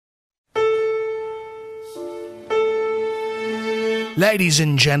Ladies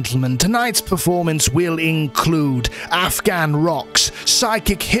and gentlemen, tonight's performance will include Afghan rocks,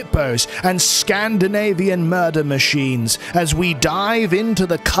 psychic hippos, and Scandinavian murder machines as we dive into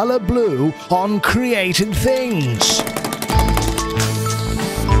the color blue on Created Things.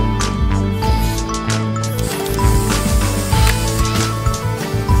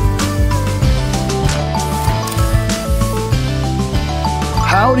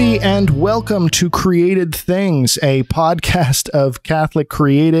 Howdy and welcome to Created Things, a podcast of Catholic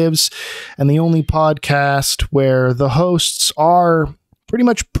creatives and the only podcast where the hosts are pretty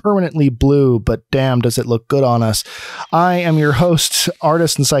much permanently blue, but damn, does it look good on us. I am your host,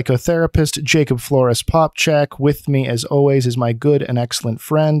 artist and psychotherapist, Jacob Flores Popchak. With me, as always, is my good and excellent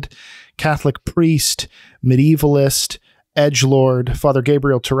friend, Catholic priest, medievalist, edgelord, Father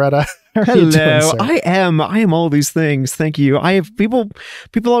Gabriel Toretta. Hello, I am all these things. Thank you. I have people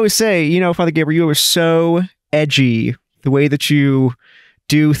always say, you know, Father Gabriel, you are so edgy. The way that you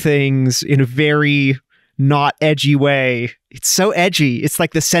do things in a very not edgy way. It's so edgy. It's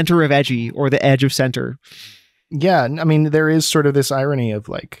like the center of edgy or the edge of center. Yeah, I mean, there is sort of this irony of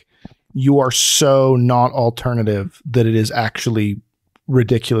like, you are so not alternative that it is actually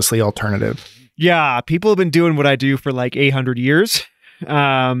ridiculously alternative. Yeah, people have been doing what I do for like 800 years.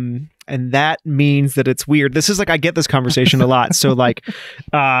 And that means that it's weird. This is like, I get this conversation a lot. So like,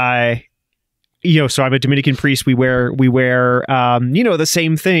 so I'm a Dominican priest. We wear, the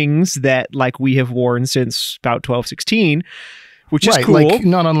same things that like we have worn since about 1216, which is cool. Like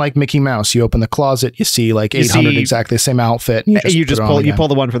not unlike Mickey Mouse. You open the closet, you see like 800 exactly the same outfit. And you just pull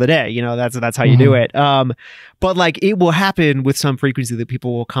the one for the day. You know, that's how you do it. But like it will happen with some frequency that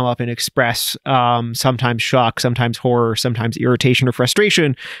people will come up and express sometimes shock, sometimes horror, sometimes irritation or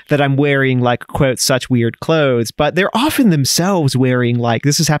frustration that I'm wearing like, quote, such weird clothes. But they're often themselves wearing like,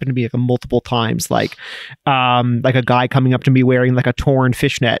 this has happened to me like multiple times, like a guy coming up to me wearing like a torn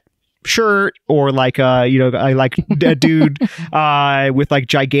fishnet shirt, or like I like a dude with like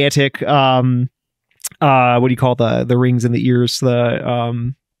gigantic what do you call the rings in the ears,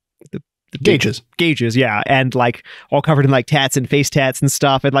 the gauges, yeah, and like all covered in like tats and face tats and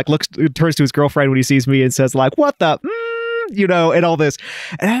stuff, and like turns to his girlfriend when he sees me and says like, what the and all this.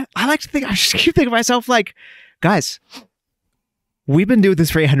 And I like to think, I just keep thinking to myself like, guys, we've been doing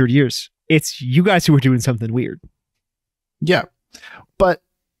this for 800 years. It's you guys who are doing something weird. Yeah, but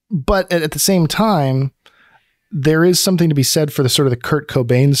at the same time, there is something to be said for the sort of the Kurt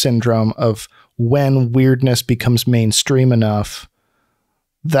Cobain syndrome of when weirdness becomes mainstream enough,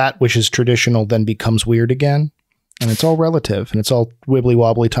 that which is traditional then becomes weird again. And it's all relative, and it's all wibbly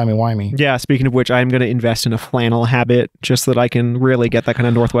wobbly, timey wimey. Yeah. Speaking of which, I'm going to invest in a flannel habit just so that I can really get that kind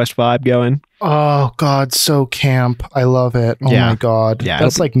of Northwest vibe going. Oh God, so camp! I love it. Oh my God, yeah,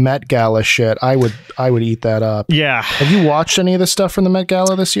 that's like Met Gala shit. I would eat that up. Yeah. Have you watched any of the stuff from the Met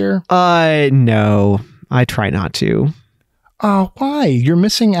Gala this year? No. I try not to. Oh, why? You're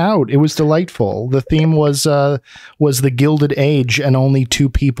missing out. It was delightful. The theme was the Gilded Age, and only 2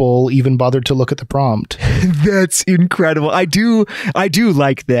 people even bothered to look at the prompt. That's incredible. I do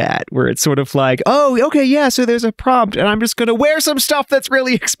like that, where it's sort of like, oh, okay, yeah, so there's a prompt, and I'm just gonna wear some stuff that's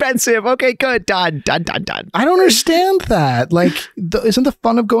really expensive. Okay, good, done. I don't understand that. Like, isn't the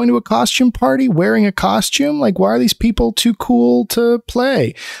fun of going to a costume party wearing a costume? Like, why are these people too cool to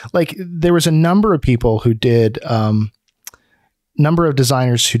play? Like, there was a number of people who did number of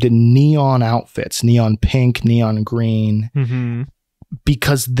designers who did neon outfits, neon pink, neon green,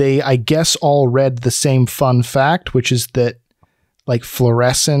 because they, I guess, all read the same fun fact, which is that like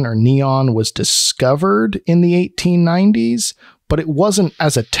fluorescent or neon was discovered in the 1890s, but it wasn't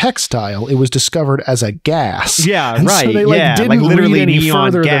as a textile. It was discovered as a gas. Yeah, and right. So they didn't like literally read any neon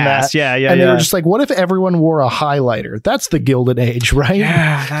further gas. Than that. Yeah. And they were just like, what if everyone wore a highlighter? That's the Gilded Age, right?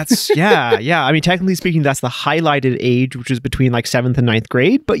 Yeah, that's yeah. I mean, technically speaking, that's the highlighted age, which is between like 7th and 9th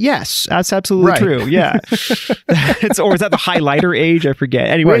grade. But yes, that's absolutely true. Yeah. Or is that the highlighter age? I forget.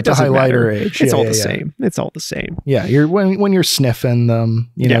 Anyway, it's the highlighter age. It's all the same. It's all the same. Yeah, you're when you're sniffing them,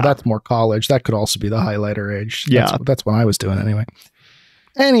 that's more college. That could also be the highlighter age. That's what I was doing anyway.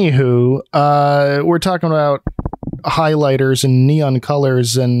 Anywho, we're talking about highlighters and neon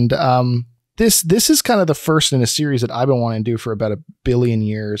colors, and this is kind of the first in a series that I've been wanting to do for about 1 billion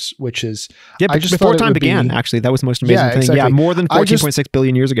years, which is before time began. Actually, that was the most amazing thing. Exactly. Yeah, more than 14.6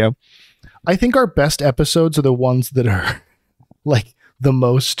 billion years ago. I think our best episodes are the ones that are like the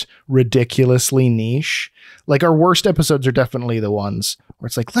most ridiculously niche. Like our worst episodes are definitely the ones where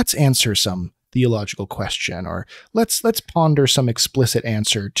it's like, let's answer some theological question, or let's ponder some explicit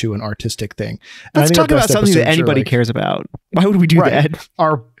answer to an artistic thing. And let's talk about something that anybody cares about. Why would we do that?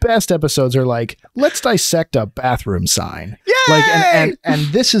 Our best episodes are like, let's dissect a bathroom sign. Yay! Like, and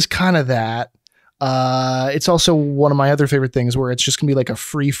this is kind of that. It's also one of my other favorite things where it's just gonna be like a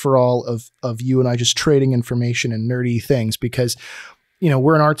free for all of you and I just trading information and nerdy things, because, you know,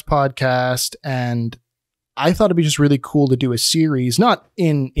 we're an arts podcast, and I thought it'd be just really cool to do a series, not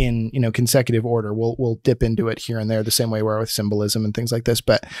in you know, consecutive order. We'll dip into it here and there the same way we are with symbolism and things like this.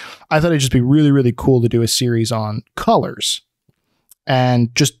 But I thought it'd just be really, really cool to do a series on colors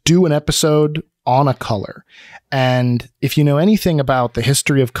and just do an episode on a color. And if you know anything about the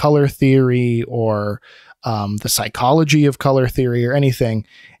history of color theory, or the psychology of color theory, or anything,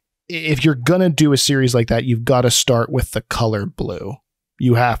 if you're going to do a series like that, you've got to start with the color blue.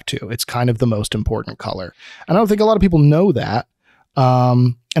 You have to. It's kind of the most important color. And I don't think a lot of people know that.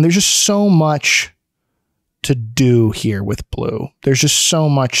 And there's just so much to do here with blue. There's just so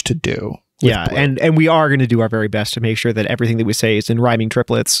much to do. Yeah, and we are going to do our very best to make sure that everything that we say is in rhyming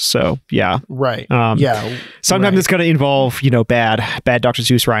triplets. So yeah, right. Sometimes it's going to involve, you know, bad Dr.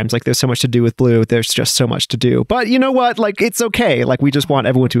 Seuss rhymes. Like, there's so much to do with blue. There's just so much to do. But you know what? Like, it's okay. Like, we just want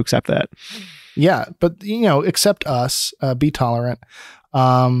everyone to accept that. Yeah, but you know, accept us. Be tolerant.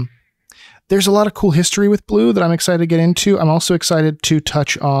 There's a lot of cool history with blue that I'm excited to get into. I'm also excited to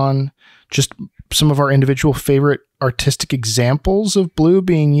touch on just some of our individual favorite artistic examples of blue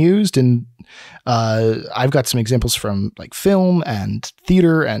being used. And I've got some examples from like film and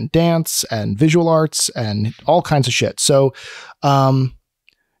theater and dance and visual arts and all kinds of shit. So,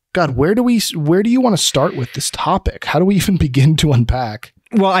 God, where do you want to start with this topic? How do we even begin to unpack?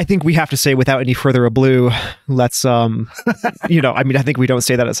 Well, I think we have to say, without any further ado, let's, you know, I mean, I think we don't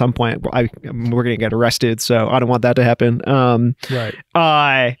say that at some point. We're going to get arrested, so I don't want that to happen.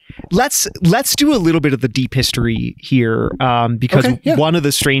 Right. Let's do a little bit of the deep history here, because one of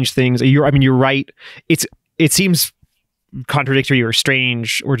the strange things, you're right. It seems contradictory or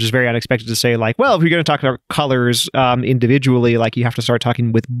strange or just very unexpected to say, like, well, if you're going to talk about colors individually, like, you have to start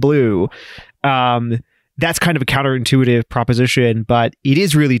talking with blue. That's kind of a counterintuitive proposition, but it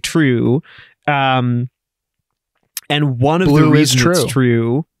is really true. And one of the reasons it's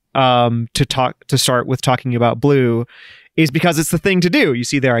true to start with talking about blue is because it's the thing to do. You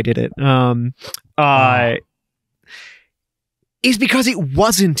see there, I did it. Is because it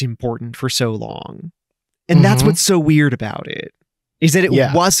wasn't important for so long. And that's what's so weird about it, is that it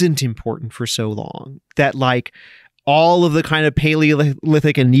wasn't important for so long, that like all of the kind of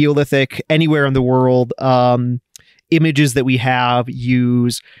Paleolithic and Neolithic anywhere in the world images that we have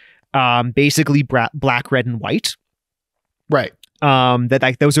use basically black, red, and white. Right.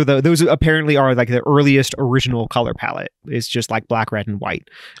 Those apparently are like the earliest original color palette. It's just like black, red, and white.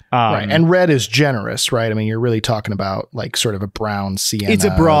 Right. And red is generous, right? I mean, you're really talking about like sort of a brown sienna. It's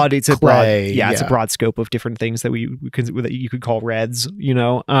a broad scope of different things that that you could call reds, you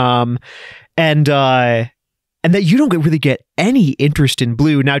know? And that you don't really get any interest in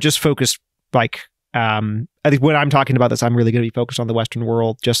blue. Now, just focus, like, I think when I'm talking about this, I'm really going to be focused on the Western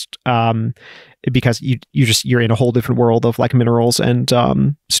world, just because you're in a whole different world of like minerals and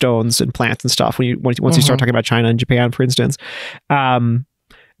stones and plants and stuff once you start talking about China and Japan, for instance.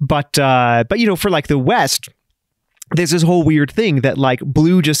 But you know, for like the West, there's this whole weird thing that like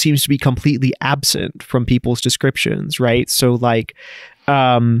blue just seems to be completely absent from people's descriptions, right? So like,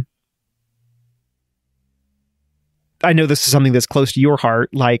 I know this is something that's close to your heart.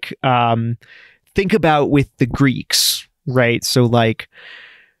 Like, think about with the Greeks, right? So like,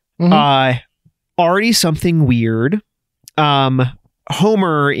 already something weird.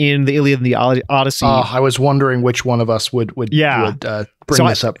 Homer in the Iliad and the Odyssey. I was wondering which one of us would bring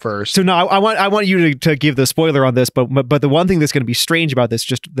this up first. So no, I want you to give the spoiler on this, but the one thing that's going to be strange about this,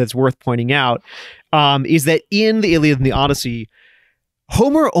 just that's worth pointing out, is that in the Iliad and the Odyssey,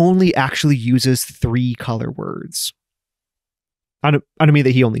 Homer only actually uses 3 color words. I don't mean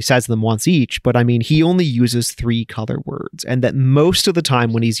that he only says them once each, but I mean he only uses 3 color words, and that most of the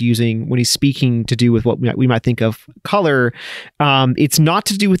time when he's speaking to do with what we might think of color, it's not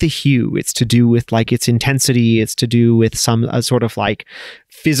to do with the hue. It's to do with like its intensity. It's to do with some sort of like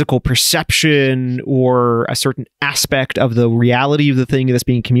physical perception or a certain aspect of the reality of the thing that's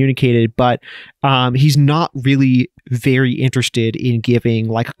being communicated. But he's not really very interested in giving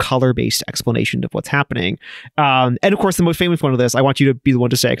like a color-based explanation of what's happening. And of course, the most famous one of this, I want you to be the one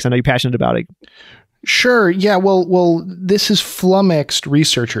to say, because I know you're passionate about it. Sure. Yeah. Well, this has flummoxed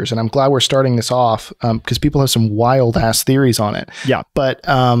researchers, and I'm glad we're starting this off because people have some wild ass theories on it. Yeah. But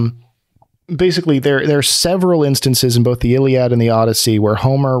basically there are several instances in both the Iliad and the Odyssey where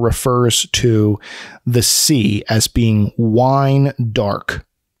Homer refers to the sea as being wine dark.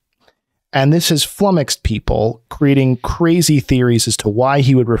 And this has flummoxed people, creating crazy theories as to why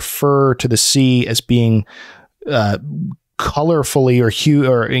he would refer to the sea as being colorfully or hue,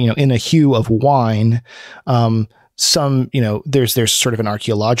 or in a hue of wine. There's sort of an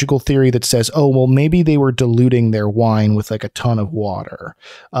archaeological theory that says, oh, well, maybe they were diluting their wine with like a ton of water.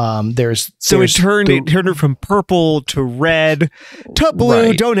 It turned it from purple to red to blue.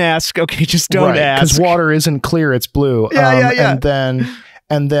 Right. Don't ask. Okay, just don't ask. Because water isn't clear; it's blue. Yeah.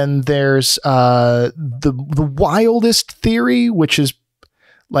 And then there's the wildest theory, which is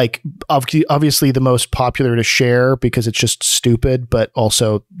like obviously the most popular to share because it's just stupid, but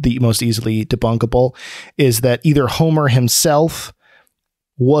also the most easily debunkable, is that either Homer himself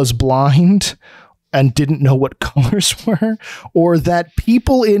was blind and didn't know what colors were, or that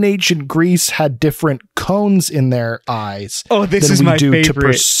people in ancient Greece had different cones in their eyes than we do to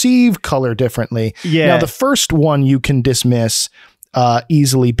perceive color differently. Yeah. Now, the first one you can dismiss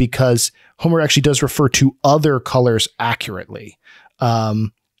easily because Homer actually does refer to other colors accurately.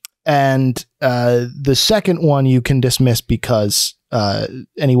 And the second one you can dismiss because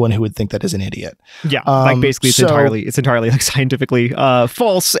anyone who would think that is an idiot. Yeah, like basically it's entirely like scientifically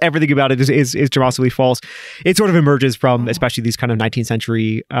false. Everything about it is demonstrably false. It sort of emerges from especially these kind of 19th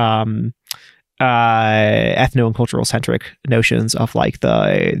century ethno and cultural centric notions of like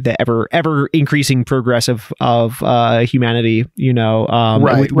the ever increasing progress of humanity,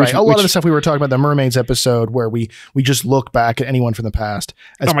 right. A lot of the stuff we were talking about the mermaids episode, where we just look back at anyone from the past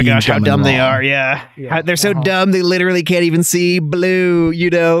as oh my gosh, how dumb they are. They're so dumb they literally can't even see blue,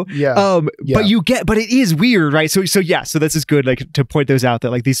 but it is weird, right? So this is good, like, to point those out,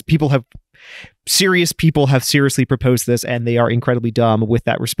 that like these serious people have seriously proposed this, and they are incredibly dumb with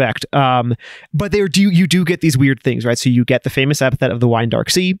that respect. But you do get these weird things, right? So you get the famous epithet of the wine dark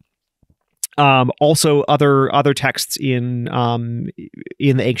sea. Also other texts in the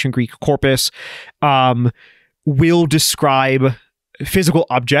ancient Greek corpus will describe physical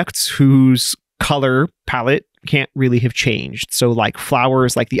objects whose color palette can't really have changed. So like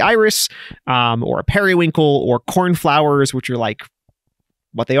flowers like the iris, or a periwinkle, or cornflowers, which are like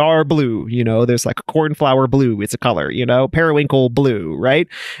what they are, blue, there's like a cornflower blue, it's a color, periwinkle blue, right?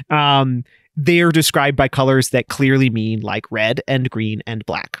 They're described by colors that clearly mean like red and green and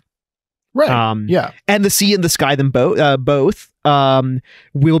black. Right. And the sea and the sky, both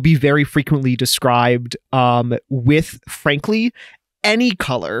will be very frequently described with, frankly, any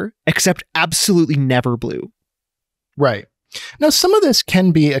color except absolutely never blue. Right. Now, some of this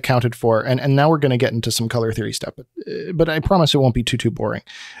can be accounted for, and now we're going to get into some color theory stuff, but I promise it won't be too boring.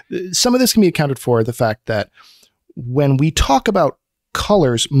 Some of this can be accounted for the fact that when we talk about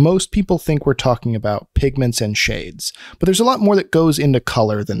colors, most people think we're talking about pigments and shades, but there's a lot more that goes into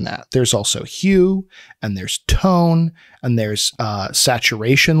color than that. There's also hue, and there's tone, and there's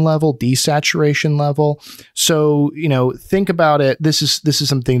saturation level, desaturation level. So, think about it. This is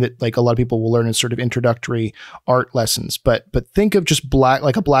something that like a lot of people will learn in sort of introductory art lessons, but think of just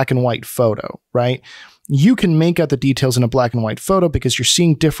like a black and white photo, right? You can make out the details in a black and white photo because you're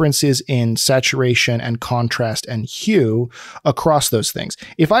seeing differences in saturation and contrast and hue across those things.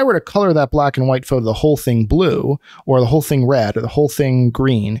 If I were to color that black and white photo, the whole thing blue, or the whole thing red, or the whole thing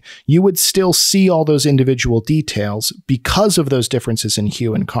green, you would still see all those individual details because of those differences in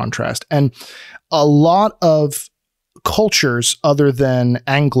hue and contrast. And a lot of cultures other than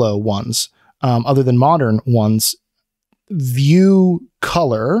Anglo ones, other than modern ones, view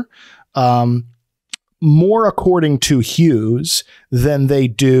color more according to hues than they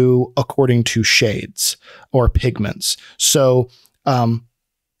do according to shades or pigments. So a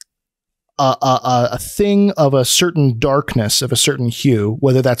thing of a certain darkness, of a certain hue,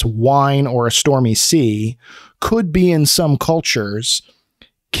 whether that's wine or a stormy sea, could be in some cultures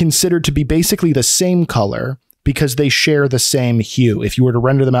considered to be basically the same color because they share the same hue. If you were to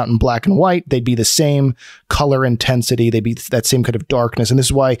render them out in black and white, they'd be the same color intensity. They'd be that same kind of darkness. And this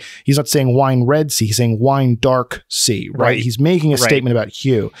is why he's not saying wine red sea, he's saying wine dark sea, right? He's making a statement about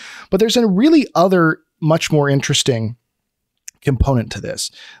hue. But there's a really other, much more interesting component to this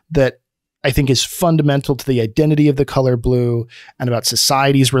that I think is fundamental to the identity of the color blue and about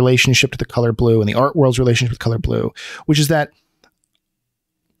society's relationship to the color blue and the art world's relationship with color blue, which is that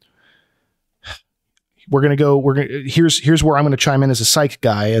here's where I'm going to chime in as a psych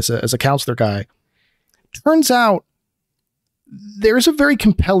guy, as a counselor guy. Turns out there's a very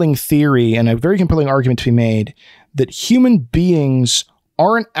compelling theory and a very compelling argument to be made that human beings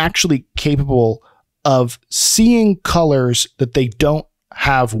aren't actually capable of seeing colors that they don't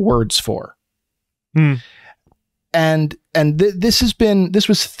have words for. This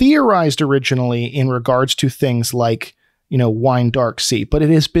was theorized originally in regards to things like, wine dark sea, but it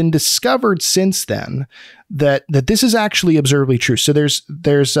has been discovered since then that this is actually observably true. So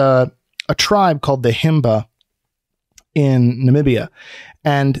there's a tribe called the Himba in Namibia,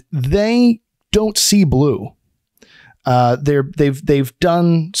 and they don't see blue. They've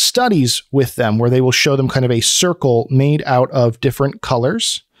done studies with them where they will show them kind of a circle made out of different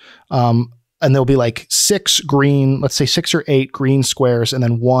colors. And there'll be like 6 or 8 green squares and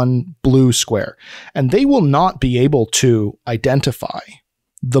then 1 blue square. And they will not be able to identify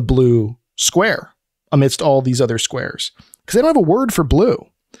the blue square amidst all these other squares because they don't have a word for blue.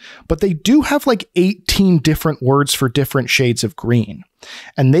 But they do have like 18 different words for different shades of green.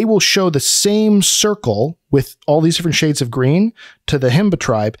 And they will show the same circle with all these different shades of green to the Himba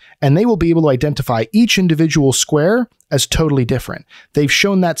tribe, and they will be able to identify each individual square as totally different. They've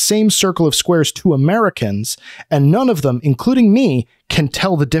shown that same circle of squares to Americans, and none of them, including me, can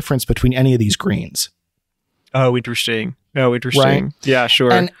tell the difference between any of these greens. Oh, interesting. Right? Yeah,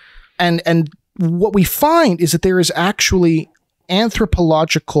 sure. And what we find is that there is actually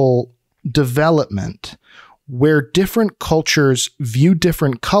anthropological development where different cultures view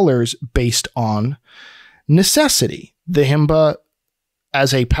different colors based on necessity. The Himba,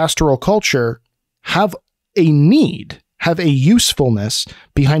 as a pastoral culture, have a usefulness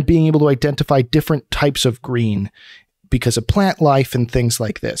behind being able to identify different types of green because of plant life and things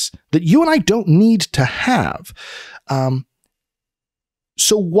like this that you and I don't need to have.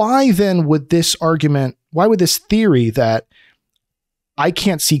 So why then would this theory that I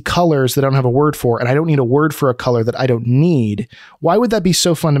can't see colors that I don't have a word for, and I don't need a word for a color that I don't need, why would that be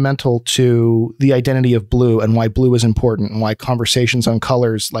so fundamental to the identity of blue and why blue is important and why conversations on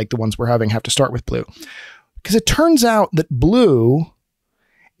colors like the ones we're having have to start with blue? Because it turns out that blue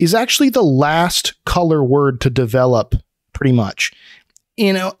is actually the last color word to develop pretty much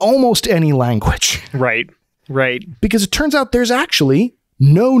in almost any language. Right. Because it turns out there's actually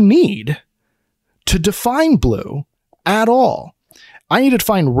no need to define blue at all. I need to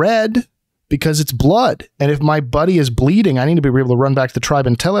define red because it's blood. And if my buddy is bleeding, I need to be able to run back to the tribe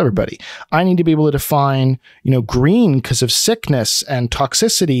and tell everybody. I need to be able to define, green because of sickness and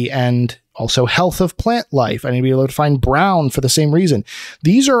toxicity and also health of plant life. I need to be able to define brown for the same reason.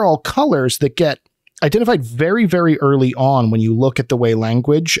 These are all colors that get identified very, very early on when you look at the way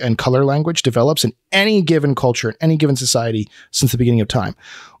language and color language develops in any given culture, in any given society since the beginning of time.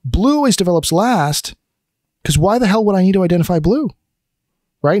 Blue always develops last because why the hell would I need to identify blue?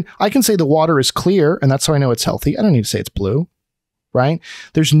 Right? I can say the water is clear and that's how I know it's healthy. I don't need to say it's blue, right?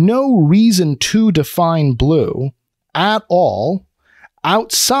 There's no reason to define blue at all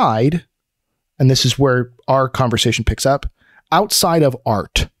outside, and this is where our conversation picks up, outside of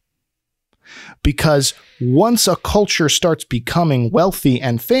art. Because once a culture starts becoming wealthy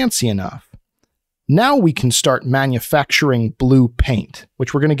and fancy enough, now we can start manufacturing blue paint,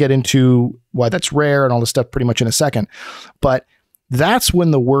 which we're going to get into why that's rare and all this stuff pretty much in a second. But that's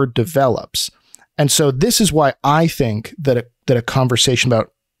when the word develops. And so this is why I think that a conversation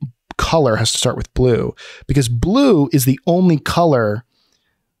about color has to start with blue, because blue is the only color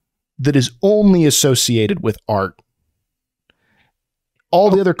that is only associated with art. All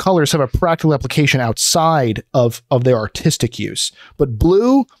the other colors have a practical application outside of their artistic use. But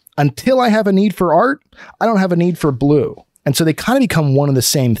blue, until I have a need for art, I don't have a need for blue. And so they kind of become one and the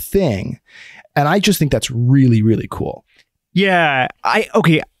same thing. And I just think that's really, really cool. Yeah, I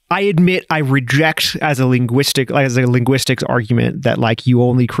admit I reject as a linguistics argument that like you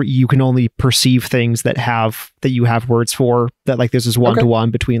can only perceive things that you have words for, that like there's this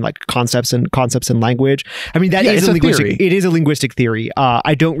one-to-one between like concepts and language. I mean, that is a linguistic. It is a linguistic theory.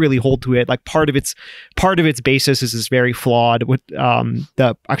 I don't really hold to it. Like part of its basis is very flawed with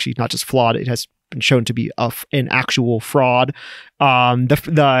actually not just flawed. It has been shown to be an actual fraud.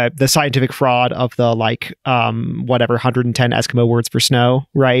 The scientific fraud of the 110 Eskimo words for snow,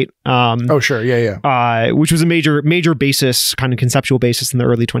 right? Sure, yeah. Which was a major basis, kind of conceptual basis in the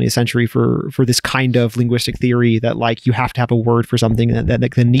early 20th century for this kind of linguistic theory that like you have to have a word for something that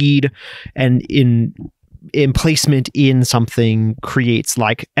like the need and in placement in something creates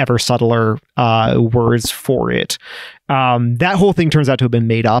like ever subtler words for it. That whole thing turns out to have been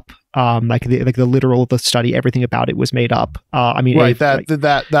made up. The study, everything about it was made up. That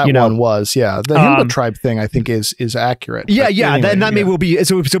one was, yeah. The Himba tribe thing, I think, is accurate. Yeah, yeah. Anyway, that may well be.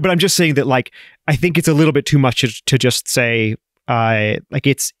 So, but I'm just saying that, like, I think it's a little bit too much to just say,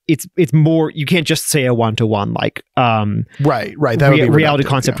 it's more. You can't just say a one-to-one, like, right. That would be reality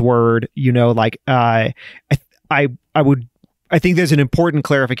concept word. I I think there's an important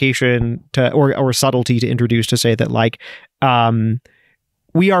clarification to or subtlety to introduce to say that like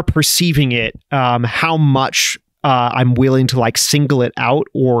we are perceiving it how much I'm willing to like single it out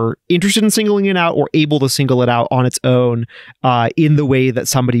or interested in singling it out or able to single it out on its own in the way that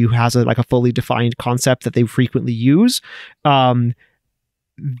somebody who has a fully defined concept that they frequently use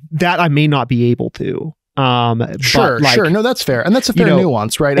that I may not be able to. Sure. No, that's fair. And that's a fair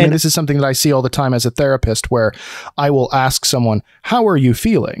nuance, right? I mean, this is something that I see all the time as a therapist where I will ask someone, how are you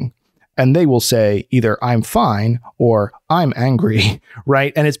feeling? And they will say either I'm fine or I'm angry,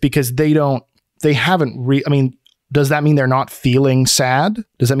 right? And it's because I mean, does that mean they're not feeling sad?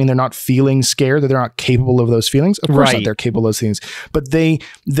 Does that mean they're not feeling scared, that they're not capable of those feelings? Of course not, they're capable of those things. But they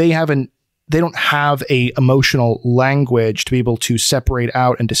don't have a emotional language to be able to separate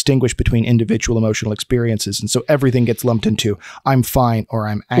out and distinguish between individual emotional experiences. And so everything gets lumped into I'm fine or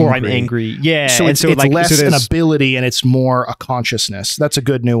I'm angry. Or I'm angry. Yeah. So it's less an ability and it's more a consciousness. That's a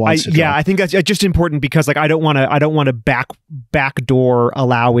good nuance. I think that's just important because like I don't want to backdoor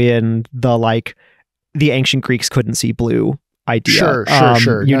allow in the ancient Greeks couldn't see blue idea. Sure.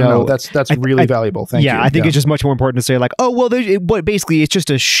 No, that's really valuable. Thank you. I think it's just much more important to say like, oh, well, basically it's just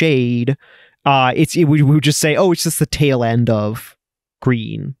a shade. We would just say, oh, it's just the tail end of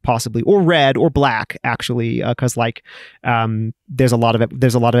green, possibly, or red, or black, actually, because like there's a lot of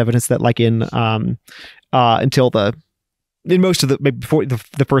evidence that like in most of maybe before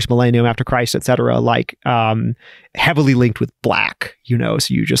the first millennium after Christ, etc., like heavily linked with black, so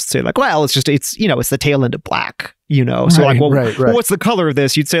you just say like, well, it's the tail end of black, so like, well, well, what's the color of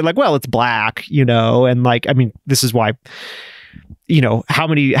this? You'd say like, well, it's black, and like, I mean, this is why, how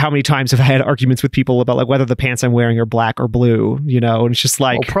many times have I had arguments with people about like whether the pants I'm wearing are black or blue, and it's just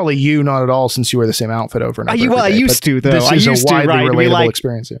like, well, probably you not at all, since you wear the same outfit over and over. Well, I used to, though. This is a widely relatable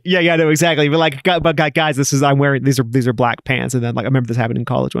experience. Yeah, no, exactly. But like, guys, I'm wearing these are black pants, and then like I remember this happened in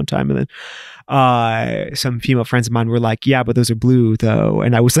college one time, and then some female friends of mine were like, yeah, but those are blue though,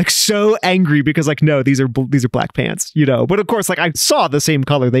 and I was like so angry because like, no, these are black pants, but of course like I saw the same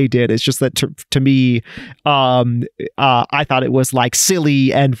color they did. It's just that to me I thought it was like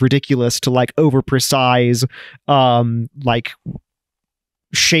silly and ridiculous to like over precise like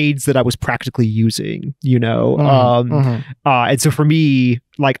shades that I was practically using, and so for me,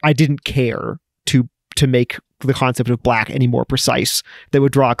 like I didn't care to make the concept of black any more precise that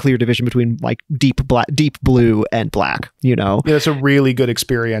would draw a clear division between like deep blue and black, Yeah, it's a really good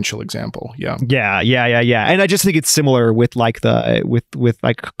experiential example. Yeah. And I just think it's similar with like with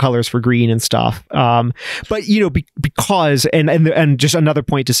like colors for green and stuff. But because and just another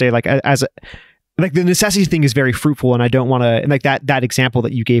point to say, like as like the necessity thing is very fruitful, and I don't want to. And like that example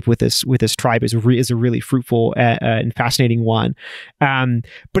that you gave with this tribe is a really fruitful and fascinating one.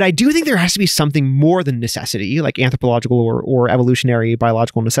 But I do think there has to be something more than necessity, like anthropological or evolutionary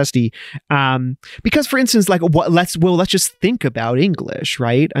biological necessity. Because, for instance, like let's just think about English,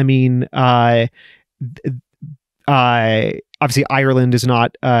 right? I mean, obviously Ireland is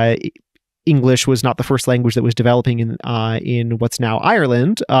not. English was not the first language that was developing in what's now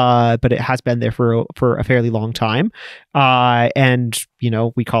Ireland, but it has been there for a fairly long time, and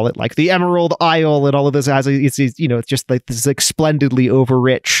we call it like the Emerald Isle, and all of this it's just like this like splendidly over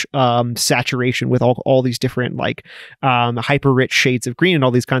rich saturation with all these different like hyper rich shades of green and all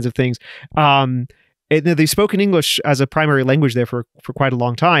these kinds of things. They've spoken English as a primary language there for quite a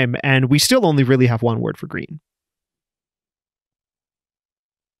long time, and we still only really have one word for green.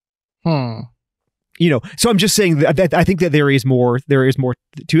 So I'm just saying that I think that there is more to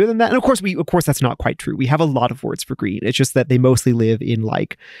it than that. And of course that's not quite true. We have a lot of words for green. It's just that they mostly live in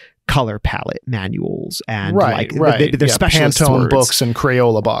like color palette manuals and they're specialist Pantone words. Books and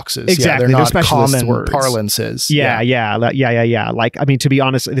Crayola boxes. Exactly. They're not specialist common words. parlances. Yeah. Like, I mean, to be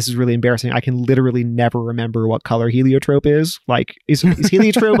honest, this is really embarrassing. I can literally never remember what color heliotrope is. Like, is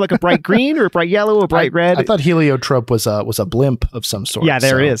heliotrope like a bright green or a bright yellow or bright red? I thought heliotrope was a blimp of some sort. Yeah,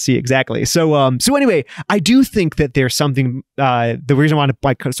 there is. See, exactly. So anyway, I do think that there's something. The reason I want to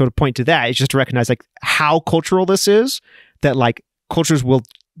like sort of point to that is just to recognize like how cultural this is. That like cultures will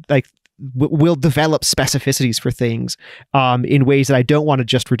develop specificities for things in ways that I don't want to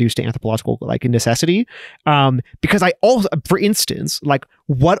just reduce to anthropological like necessity. Because I also, for instance, like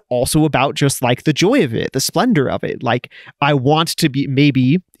what also about just like the joy of it, the splendor of it. Like I want to be,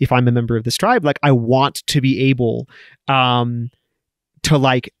 maybe if I'm a member of this tribe, like I want to be able to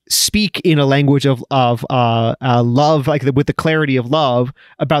like speak in a language of love, like with the clarity of love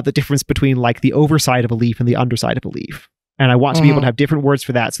about the difference between like the overside of a leaf and the underside of a leaf. And I want to be able to have different words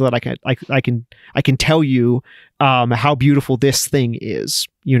for that so that I can tell you how beautiful this thing is,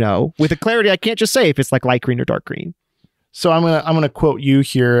 with a clarity I can't just say if it's like light green or dark green. So I'm gonna quote you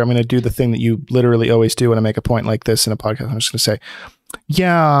here. I'm gonna do the thing that you literally always do when I make a point like this in a podcast. I'm just gonna say,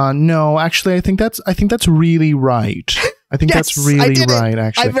 yeah, no, actually, I think that's really right. I think Yes, that's really right.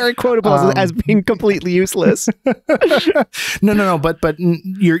 Actually, I'm very quotable as being completely useless. No. But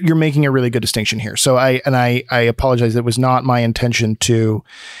you're making a really good distinction here. So I apologize. It was not my intention to,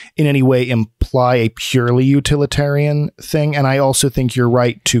 in any way, imply a purely utilitarian thing. And I also think you're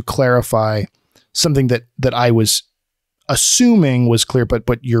right to clarify something that I was assuming was clear,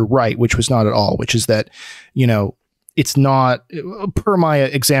 but you're right, which was not at all. Which is that, you know, it's not, per my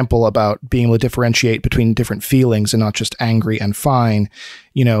example about being able to differentiate between different feelings and not just angry and fine,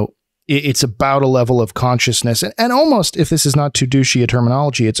 you know, it's about a level of consciousness and almost, if this is not too douchey a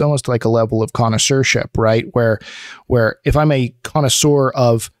terminology, it's almost like a level of connoisseurship, right? Where if I'm a connoisseur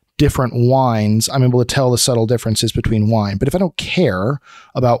of different wines, I'm able to tell the subtle differences between wine. But if I don't care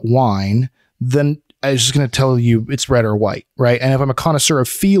about wine, then I was just going to tell you it's red or white, right? And if I'm a connoisseur of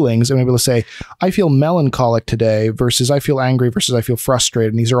feelings, I'm able to say, I feel melancholic today versus I feel angry versus I feel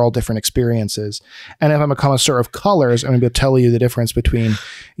frustrated. And these are all different experiences. And if I'm a connoisseur of colors, I'm going to be able to tell you the difference between,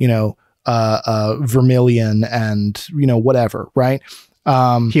 you know, vermilion and, you know, whatever, right?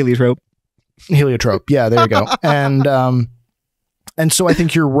 Heliotrope. Yeah, there you go. And so I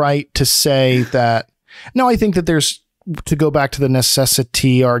think you're right to say that, no, I think that there's, to go back to the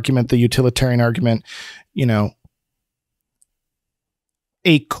necessity argument, the utilitarian argument, you know,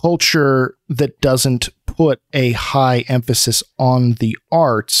 a culture that doesn't put a high emphasis on the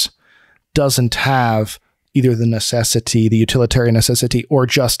arts doesn't have either the necessity, the utilitarian necessity, or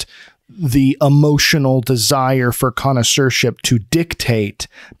just the emotional desire for connoisseurship to dictate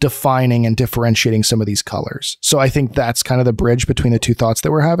defining and differentiating some of these colors. So I think that's kind of the bridge between the two thoughts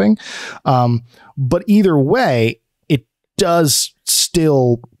that we're having. But either way, does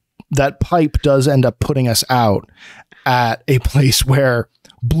still, that pipe does end up putting us out at a place where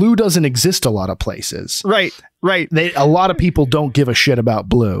blue doesn't exist a lot of places. Right. A lot of people don't give a shit about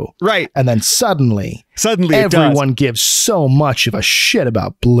blue. Right. And then suddenly everyone gives so much of a shit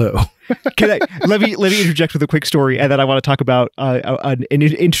about blue. Let me interject with a quick story, and then I want to talk about an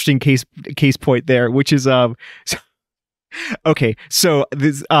interesting case point there, which is okay, so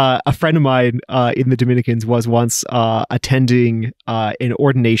this a friend of mine in the Dominicans was once attending an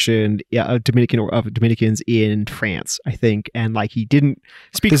ordination of Dominicans in France, I think, and like he didn't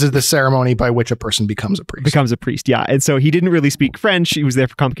speak. This is the ceremony by which a person becomes a priest. Yeah, and so he didn't really speak French. He was there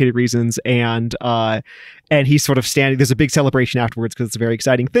for complicated reasons, and he's sort of standing. There's a big celebration afterwards because it's a very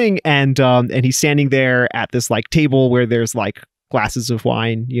exciting thing, and he's standing there at this like table where there's like glasses of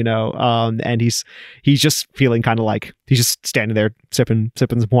wine, you know, and he's just feeling kind of like he's just standing there sipping some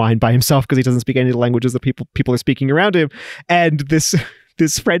wine by himself because he doesn't speak any of the languages that people are speaking around him. And this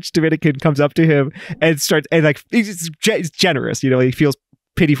French Dominican comes up to him and starts, and like he's generous, you know, he feels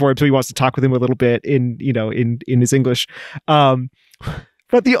pity for him, so he wants to talk with him a little bit in his English. But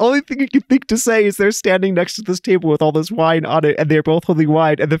the only thing you can think to say is they're standing next to this table with all this wine on it, and they're both holding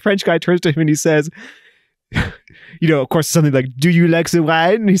wine. And the French guy turns to him and he says, you know, of course, something like, "Do you like the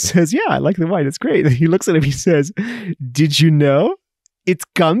wine?" And he says, "Yeah, I like the wine. It's great." And he looks at him. He says, "Did you know it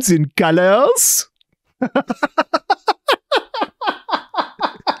comes in colors?"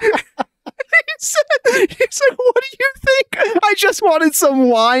 He's like, "What do you think? I just wanted some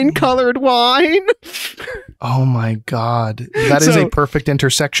wine-colored wine." Oh my God. That is a perfect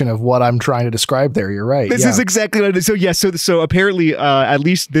intersection of what I'm trying to describe there. You're right. This is exactly what it is. So yes, so apparently at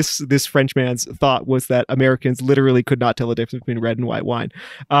least this French man's thought was that Americans literally could not tell the difference between red and white wine.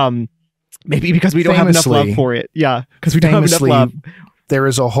 Maybe because we don't have enough love for it. Yeah, because we don't have enough love. There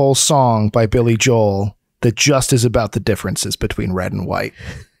is a whole song by Billy Joel that just is about the differences between red and white.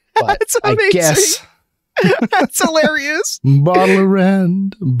 But that's amazing. I guess that's hilarious. Bottle of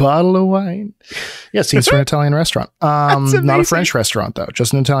red, bottle of wine. Yeah, scenes from an Italian restaurant. Not a French restaurant though,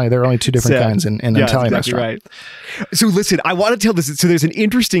 just an Italian. There are only two different kinds in an Italian restaurant. Right. So listen, I want to tell this. So there's an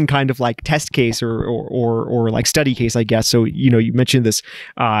interesting kind of like test case or like study case, I guess. So you know, you mentioned this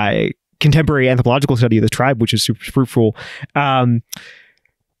contemporary anthropological study of the tribe, which is super fruitful.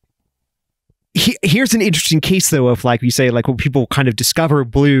 Here's an interesting case, though, of like you say, like when people kind of discover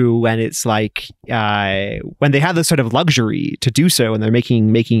blue, and it's like when they have this sort of luxury to do so, and they're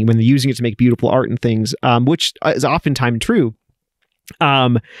making when they're using it to make beautiful art and things, which is oftentimes true.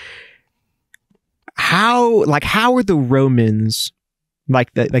 How are the Romans of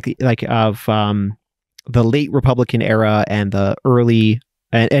the late Republican era and the early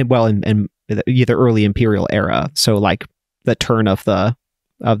and either early imperial era, so like the turn of the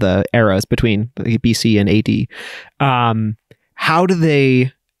eras between BC and AD. How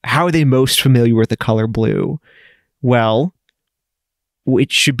are they most familiar with the color blue Well,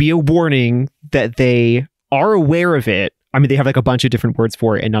 it should be a warning that they are aware of it. I mean, they have like a bunch of different words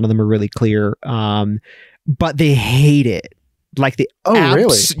for it, and none of them are really clear. But they hate it. Like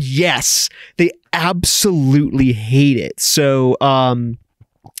really? Yes, they absolutely hate it. So,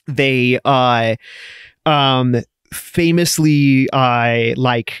 they famously,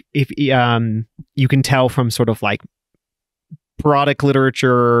 like if you can tell from sort of like product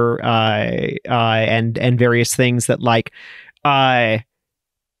literature, and various things that like,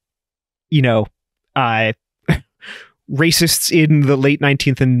 racists in the late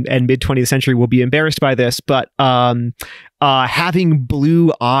 19th and mid 20th century will be embarrassed by this, but having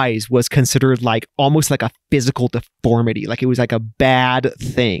blue eyes was considered like almost like a physical deformity. Like it was like a bad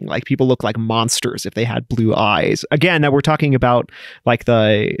thing. Like people look like monsters if they had blue eyes. Again, now we're talking about like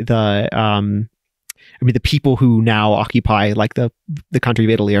the people who now occupy like the country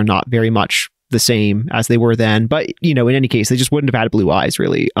of Italy are not very much the same as they were then. But, in any case, they just wouldn't have had blue eyes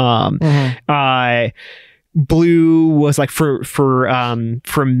really. Blue was like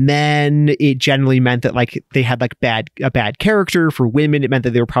for men, it generally meant that like they had like a bad character. For women, it meant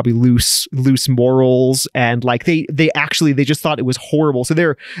that they were probably loose morals, and like they just thought it was horrible. So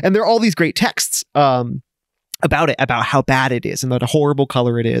there are all these great texts about it, about how bad it is and what a horrible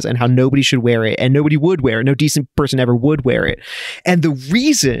color it is and how nobody should wear it and nobody would wear it. No decent person ever would wear it. And the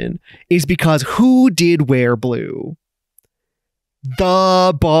reason is because who did wear blue?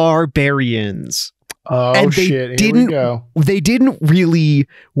 The barbarians. Oh, and shit. Here we go. They didn't really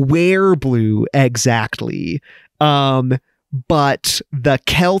wear blue exactly. But the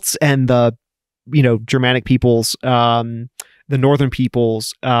Celts and the, Germanic peoples, the northern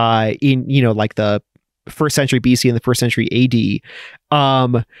peoples, in, like the 1st century BC and the 1st century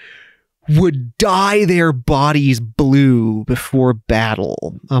AD, would dye their bodies blue before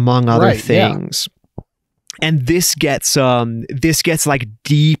battle, among other things. Yeah. And this gets like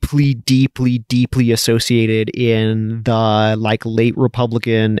deeply associated in the like late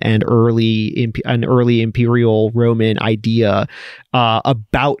Republican and early imperial Roman idea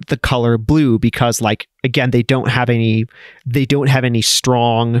about the color blue, because like again they don't have any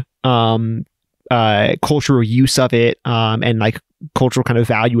strong cultural use of it, and like cultural kind of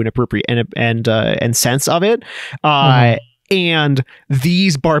value and appropriate and sense of it. And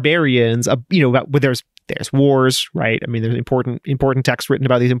these barbarians, there's wars, right? I mean, there's important texts written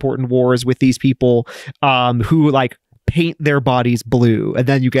about these important wars with these people who like paint their bodies blue, and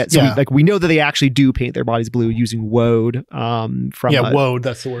then you get we know that they actually do paint their bodies blue using woad woad,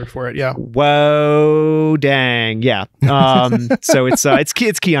 that's the word for it. Whoa, dang, yeah. So it's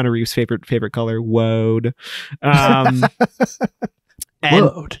Keanu Reeves' favorite color, woad.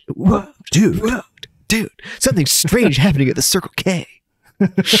 Woad, dude, something strange happening at the Circle K.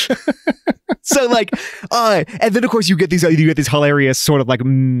 So like, and then of course you get these hilarious sort of like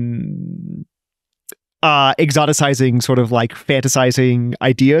exoticizing, sort of like fantasizing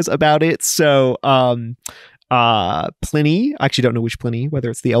ideas about it. So Pliny, I actually don't know which Pliny, whether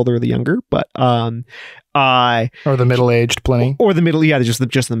it's the elder or the younger, but or the middle-aged Pliny, or the middle,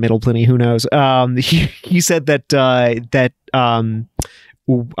 just the middle Pliny, who knows. He said that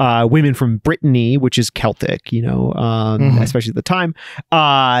women from Brittany, which is Celtic, especially at the time,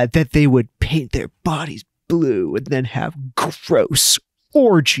 that they would paint their bodies blue and then have gross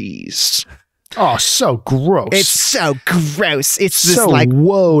orgies. Oh, so gross. It's so gross. It's so just like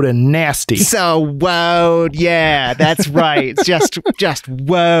woad and nasty. So woad. Yeah, that's right. just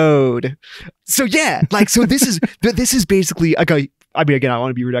woad. So yeah, like, so this is basically like I mean, again, I want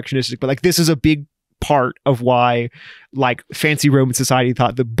to be reductionistic, but like this is a big part of why like fancy Roman society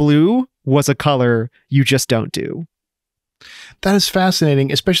thought the blue was a color you just don't do. That is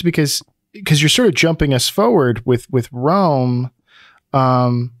fascinating, especially because you're sort of jumping us forward with Rome.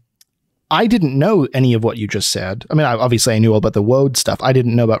 I didn't know any of what you just said. I mean, obviously I knew all about the woad stuff. I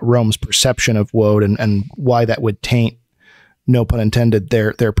didn't know about Rome's perception of woad and why that would taint, no pun intended,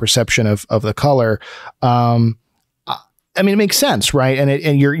 their perception of the color. I mean, it makes sense, right?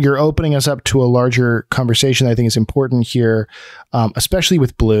 And you're opening us up to a larger conversation that I think is important here, especially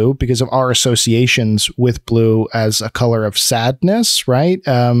with blue, because of our associations with blue as a color of sadness, right?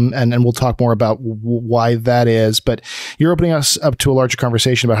 And we'll talk more about why that is. But you're opening us up to a larger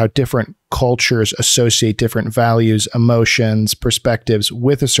conversation about how different cultures associate different values, emotions, perspectives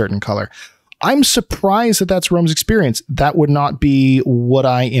with a certain color. I'm surprised that that's Rome's experience. That would not be what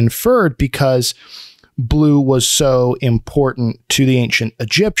I inferred, because blue was so important to the ancient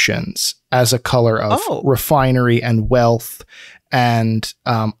Egyptians as a color of refinery and wealth. And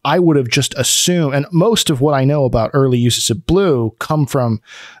I would have just assumed, and most of what I know about early uses of blue come from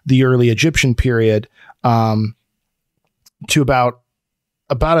the early Egyptian period. to about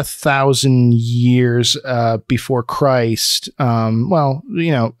 1,000 years before Christ.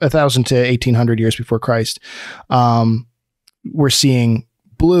 1,000 to 1,800 years before Christ. We're seeing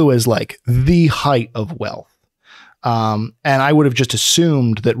blue as like the height of wealth. And I would have just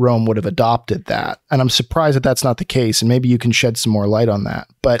assumed that Rome would have adopted that. And I'm surprised that that's not the case. And maybe you can shed some more light on that.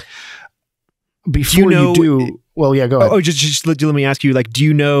 But before you do, well, yeah, go ahead. Oh, just let me ask you, like, do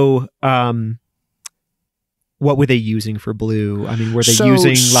you know, what were they using for blue? I mean, were they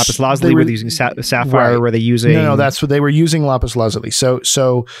using lapis lazuli? Were they using sapphire? Right. Were they using? No, that's what they were using, lapis lazuli.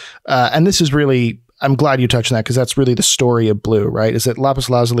 So, and this is really, I'm glad you touched on that because that's really the story of blue, right? Is that lapis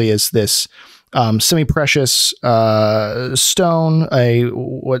lazuli is this semi-precious stone,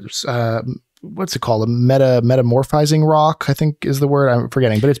 what's it called? A metamorphizing rock, I think is the word. I'm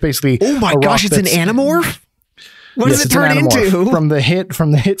forgetting, but it's basically. Oh my gosh, it's an anamorph. What does it turn into? From the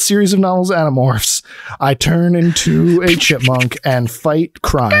hit series of novels Animorphs, I turn into a chipmunk and fight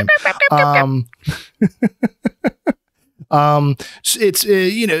crime. It's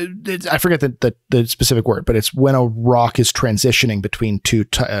I forget the specific word, but it's when a rock is transitioning between two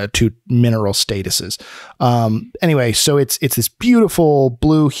mineral statuses. Anyway, so it's this beautiful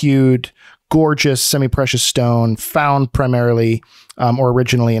blue-hued, gorgeous semi-precious stone found primarily or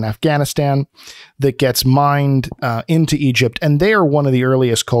originally in Afghanistan that gets mined into Egypt. And they are one of the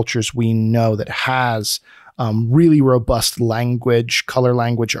earliest cultures we know that has really robust color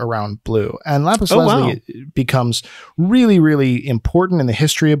language around blue. And lapis lazuli becomes really, really important in the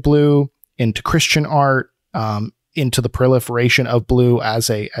history of blue, into Christian art, into the proliferation of blue as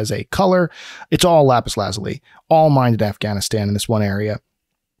a color. It's all lapis lazuli, all mined in Afghanistan in this one area.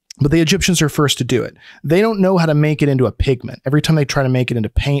 But the Egyptians are first to do it. They don't know how to make it into a pigment. Every time they try to make it into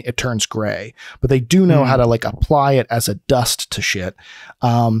paint, it turns gray. But they do know how to like apply it as a dust to shit.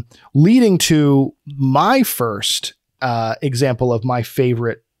 Leading to my first example of my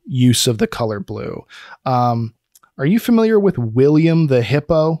favorite use of the color blue. Are you familiar with William the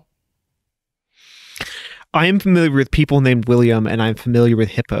Hippo? I am familiar with people named William, and I'm familiar with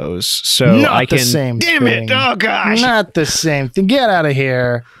hippos. So not I can. The same damn thing. it! Oh gosh! Not the same thing. Get out of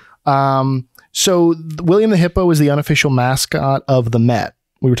here. So William the Hippo is the unofficial mascot of the Met.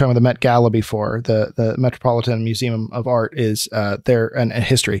 We were talking about the Met Gala before. The Metropolitan Museum of Art is their and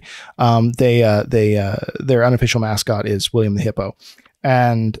history. Their unofficial mascot is William the Hippo.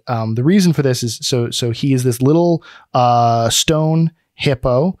 And the reason for this is so he is this little stone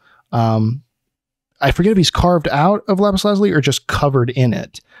hippo. I forget if he's carved out of lapis lazuli or just covered in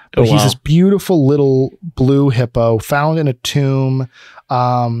it. But he's this beautiful little blue hippo found in a tomb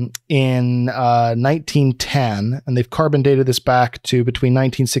in 1910. And they've carbon dated this back to between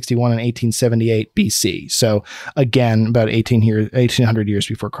 1961 and 1878 BC. So again, about 1800 years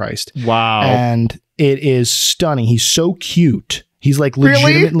before Christ. Wow. And it is stunning. He's so cute. He's like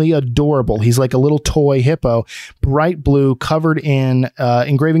legitimately adorable. He's like a little toy hippo, bright blue, covered in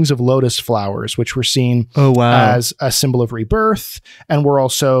engravings of lotus flowers, which were seen as a symbol of rebirth, and were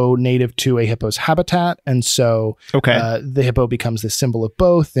also native to a hippo's habitat. And so the hippo becomes the symbol of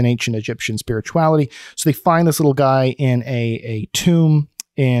both in ancient Egyptian spirituality. So they find this little guy in a tomb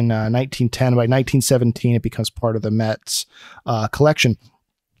in 1910. By 1917, it becomes part of the Met's collection.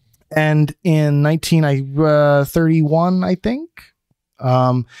 And in 1931, I think,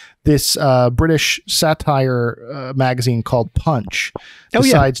 this British satire magazine called Punch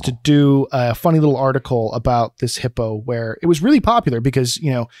decides to do a funny little article about this hippo, where it was really popular because,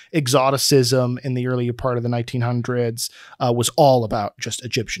 exoticism in the earlier part of the 1900s was all about just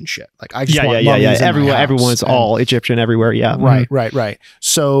Egyptian shit. Like, I just want mummies in my house. Everyone's all Egyptian everywhere. Yeah. Right.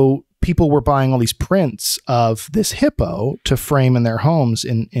 So people were buying all these prints of this hippo to frame in their homes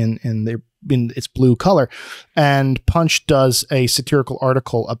in its blue color. And Punch does a satirical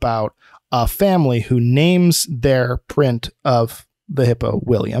article about a family who names their print of the hippo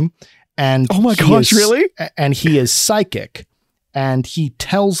William. And oh my gosh, really? And he is psychic. And he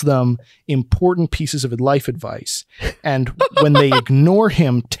tells them important pieces of life advice. And when they ignore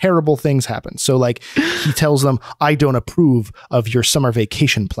him, terrible things happen. So like he tells them, I don't approve of your summer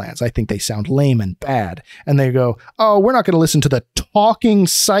vacation plans. I think they sound lame and bad. And they go, oh, we're not going to listen to the talking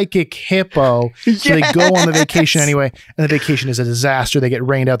psychic hippo. So they go on the vacation anyway. And the vacation is a disaster. They get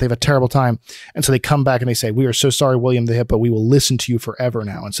rained out. They have a terrible time. And so they come back and they say, we are so sorry, William the Hippo. We will listen to you forever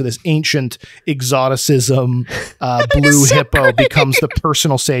now. And so this ancient exoticism blue hippo becomes the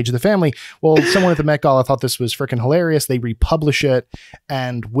personal sage of the family. Well, someone at the Met Gala thought this was freaking hilarious. They republish it,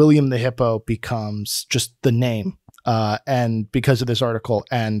 and William the Hippo becomes just the name. And because of this article,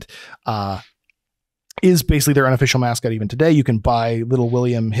 and is basically their unofficial mascot even today. You can buy little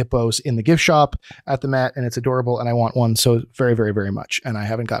William hippos in the gift shop at the Met, and it's adorable, and I want one so very, very, very much, and I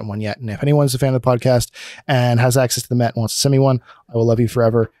haven't gotten one yet. And if anyone's a fan of the podcast and has access to the Met and wants to send me one, I will love you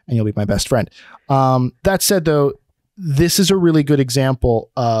forever, and you'll be my best friend. That said, though, this is a really good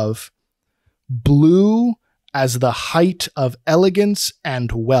example of blue as the height of elegance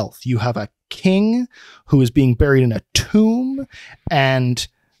and wealth. You have a king who is being buried in a tomb, and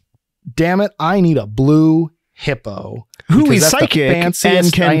damn it, I need a blue hippo. Who is psychic and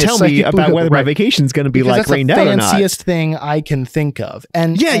can tell me about whether my vacation's going to be like rained out or not. That's the fanciest thing I can think of.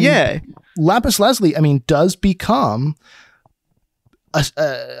 And lapis lazuli, I mean, does become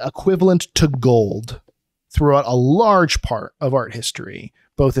equivalent to gold throughout a large part of art history,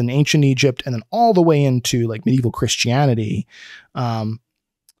 both in ancient Egypt and then all the way into like medieval Christianity,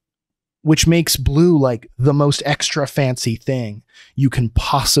 which makes blue like the most extra fancy thing you can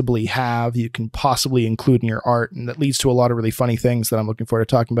possibly have, you can possibly include in your art. And that leads to a lot of really funny things that I'm looking forward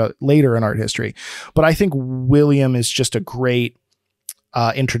to talking about later in art history. But I think William is just a great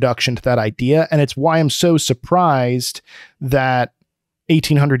introduction to that idea. And it's why I'm so surprised that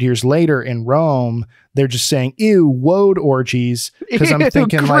 1800 years later in Rome, they're just saying, ew, woad orgies. Because I'm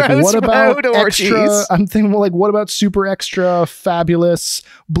thinking like, what about extra? I'm thinking, well, like, what about super extra fabulous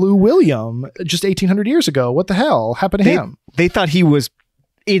Blue William just 1800 years ago? What the hell happened to him? They thought he was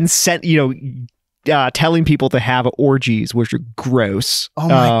telling people to have orgies, which are gross. Oh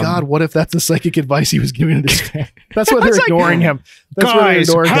my God. What if that's the psychic advice he was giving to this man? That's why they're ignoring him. That's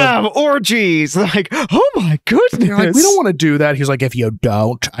guys, have orgies. Like, oh my goodness. They're like, we don't want to do that. He's like, if you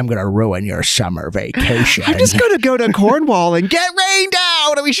don't, I'm going to ruin your summer vacation. I'm just going to go to Cornwall and get rained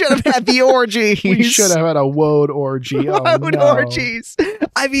out. And we should have had the orgies. We should have had a woad orgy. Woad orgies.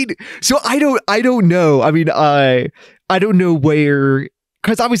 I mean, so I don't know. I mean, I don't know where,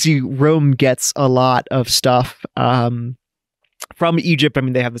 because obviously Rome gets a lot of stuff from Egypt. I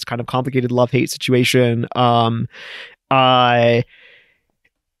mean, they have this kind of complicated love-hate situation. So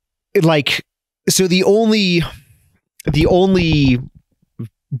the only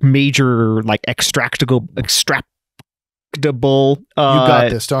major like extractable you got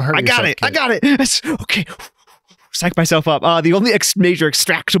this. Don't hurt yourself. I got it. Okay. Psych myself up. The only major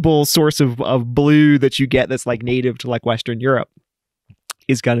extractable source of blue that you get that's like native to like Western Europe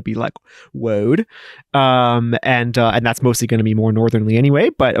is going to be like woad. And that's mostly going to be more northernly anyway,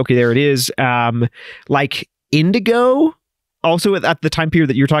 but okay, there it is. Like indigo, also at the time period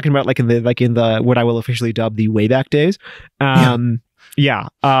that you're talking about, like in the what I will officially dub the way back days. Like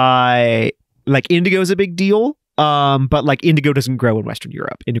indigo is a big deal. But like indigo doesn't grow in Western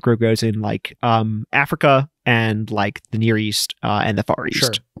Europe. Indigo grows in like Africa and like the Near East and the Far East.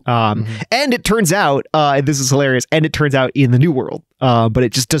 Sure. And it turns out, and this is hilarious, and it turns out in the New World, but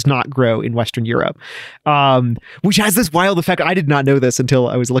it just does not grow in Western Europe, which has this wild effect. I did not know this until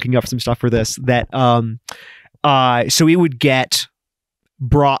I was looking up some stuff for this, that so it would get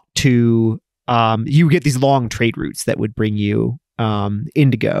brought to, you get these long trade routes that would bring you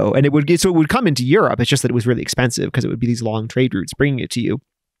indigo, and it would come into Europe. It's just that it was really expensive because it would be these long trade routes bringing it to you.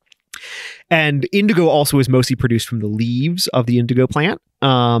 And indigo also is mostly produced from the leaves of the indigo plant,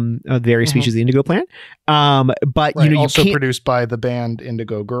 of various species of the indigo plant. But you also produced by the band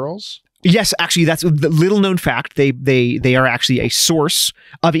Indigo Girls. Yes, actually, that's the little known fact. They are actually a source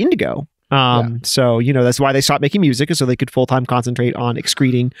of indigo. So, that's why they stopped making music, is so they could full-time concentrate on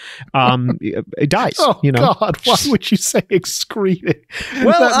excreting dyes. Oh, God, why would you say excreting?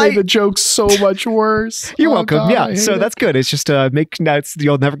 Well, that made the joke so much worse. You're welcome. God, yeah, so that's good. It's just make notes.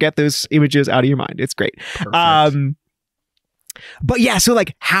 You'll never get those images out of your mind. It's great. Perfect. But yeah, so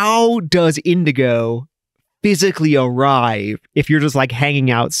like, how does indigo physically arrive if you're just like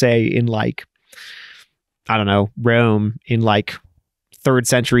hanging out, say, in like, I don't know, Rome in like 3rd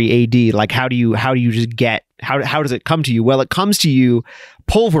century AD? Like, how does it come to you? Well, it comes to you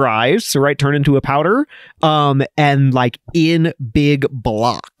pulverized, so right, turn into a powder, and like in big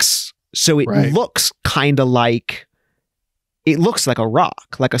blocks. So it looks kind of like, it looks like a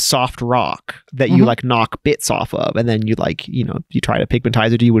rock, like a soft rock that you like knock bits off of, and then you like, you try to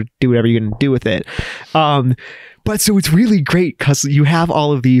pigmentize it, you would do whatever you're going to do with it. But so it's really great because you have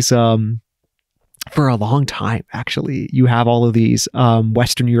all of these, for a long time, actually, you have all of these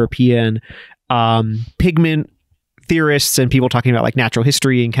Western European pigment theorists and people talking about like natural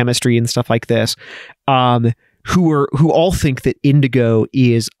history and chemistry and stuff like this, who all think that indigo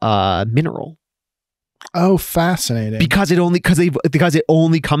is a mineral. Oh, fascinating. Because it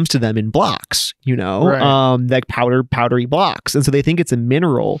only comes to them in blocks, Right. like powdery blocks, and so they think it's a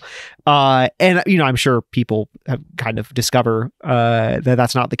mineral. And I'm sure people have kind of discover that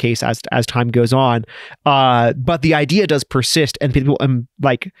that's not the case as time goes on. But the idea does persist, and people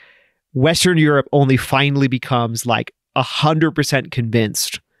like Western Europe only finally becomes like 100%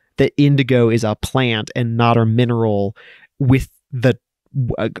 convinced that indigo is a plant and not a mineral when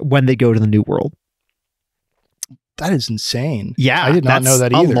they go to the New World. That is insane. Yeah, I did not know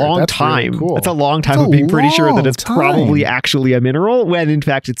that either. A long That's time. really cool. That's a long time of being pretty sure that it's probably actually a mineral, when in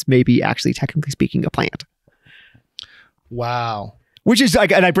fact it's maybe actually technically speaking a plant. Wow. Which is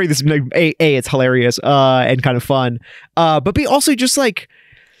like, and I bring this like, it's hilarious and kind of fun, but B, also just like,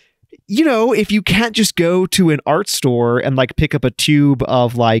 if you can't just go to an art store and like pick up a tube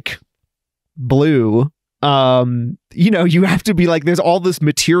of like blue, you have to be like, there's all this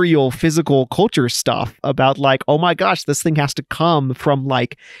material, physical culture stuff about like, oh my gosh, this thing has to come from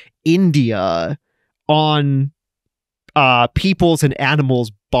like India on people's and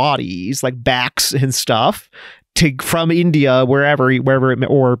animals' bodies, like backs and stuff, from India, wherever it,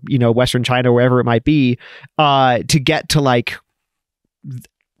 or Western China, wherever it might be, to get to like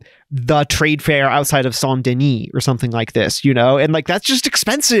the trade fair outside of Saint Denis or something like this, and like that's just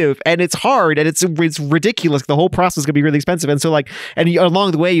expensive, and it's hard, and it's ridiculous. The whole process is gonna be really expensive, and so like, and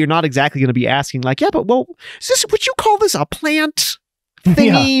along the way, you're not exactly gonna be asking like, yeah, but well, would you call this a plant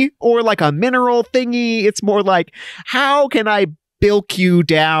thingy or like a mineral thingy? It's more like, how can I bilk you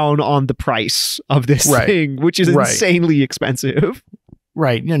down on the price of this thing, which is insanely expensive.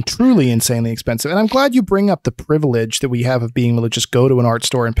 Right. And truly insanely expensive. And I'm glad you bring up the privilege that we have of being able to just go to an art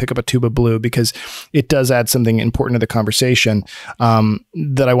store and pick up a tube of blue, because it does add something important to the conversation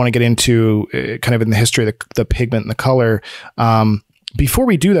that I want to get into kind of in the history of the pigment and the color. Before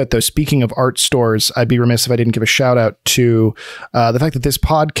we do that, though, speaking of art stores, I'd be remiss if I didn't give a shout out to the fact that this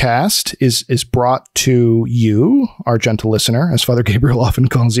podcast is brought to you, our gentle listener, as Father Gabriel often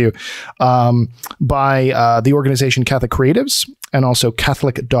calls you, by the organization Catholic Creatives and also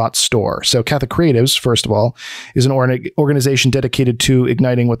Catholic.store. So Catholic Creatives, first of all, is an organization dedicated to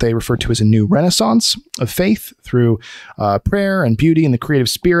igniting what they refer to as a new renaissance of faith through prayer and beauty and the creative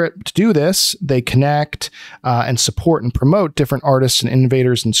spirit. To do this, they connect and support and promote different artists and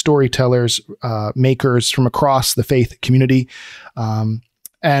innovators and storytellers, makers from across the faith community.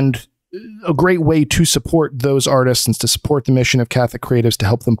 And a great way to support those artists and to support the mission of Catholic Creatives, to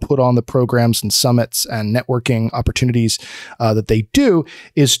help them put on the programs and summits and networking opportunities that they do,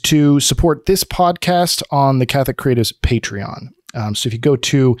 is to support this podcast on the Catholic Creatives Patreon. So if you go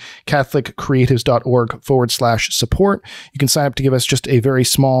to catholiccreatives.org/support, you can sign up to give us just a very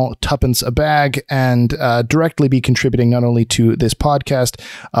small tuppence a bag and directly be contributing not only to this podcast,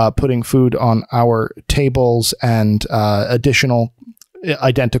 putting food on our tables and additional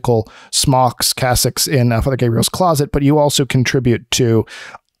identical smocks, cassocks in Father Gabriel's closet, but you also contribute to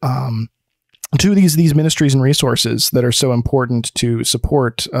these ministries and resources that are so important to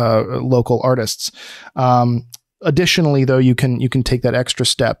support local artists. Additionally, though, you can take that extra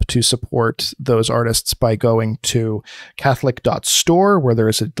step to support those artists by going to Catholic.store, where there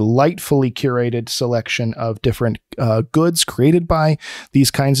is a delightfully curated selection of different goods created by these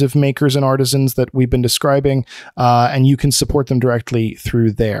kinds of makers and artisans that we've been describing, and you can support them directly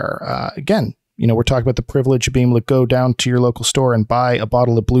through there. Again, we're talking about the privilege of being able to go down to your local store and buy a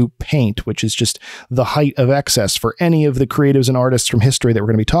bottle of blue paint, which is just the height of excess for any of the creatives and artists from history that we're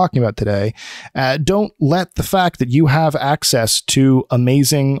going to be talking about today. Don't let the fact that you have access to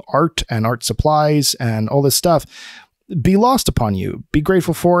amazing art and art supplies and all this stuff be lost upon you. Be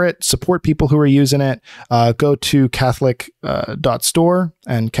grateful for it. Support people who are using it. Go to Catholic.store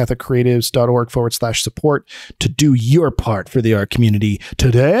and CatholicCreatives.org/support to do your part for the art community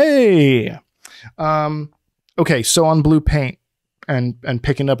today. Okay, so on blue paint and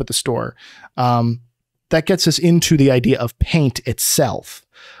picking up at the store, that gets us into the idea of paint itself,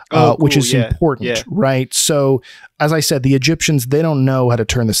 which is important, right? So as I said, the Egyptians, they don't know how to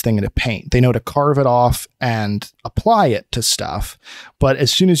turn this thing into paint. They know to carve it off and apply it to stuff. But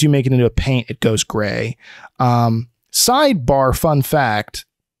as soon as you make it into a paint, it goes gray. Sidebar, fun fact,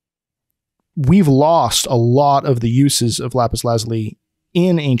 we've lost a lot of the uses of lapis lazuli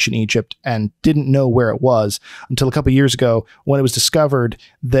in ancient Egypt and didn't know where it was until a couple of years ago, when it was discovered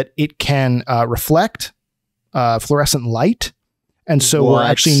that it can reflect fluorescent light. And so we're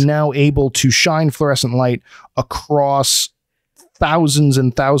actually now able to shine fluorescent light across thousands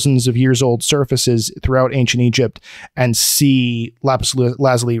and thousands of years old surfaces throughout ancient Egypt and see lapis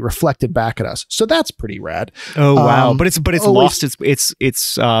lazuli reflected back at us. So that's pretty rad. Oh wow! But it's lost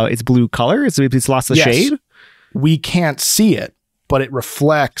its blue color. It's lost the shade. We can't see it, but it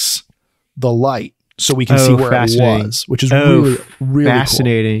reflects the light, so we can see where it was, which is really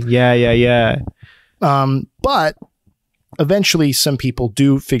fascinating. Cool. Yeah. But eventually, some people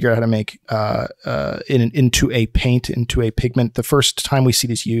do figure out how to make into a paint, into a pigment. The first time we see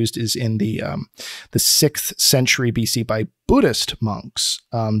this used is in the 6th century BC by Buddhist monks.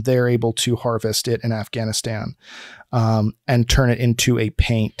 They're able to harvest it in Afghanistan and turn it into a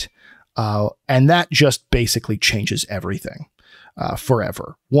paint, and that just basically changes everything.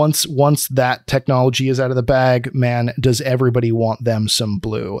 Forever. Once that technology is out of the bag, man, does everybody want them some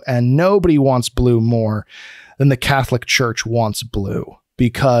blue? And nobody wants blue more than the Catholic Church wants blue,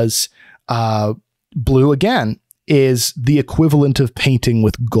 because blue, again, is the equivalent of painting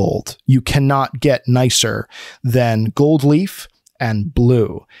with gold. You cannot get nicer than gold leaf and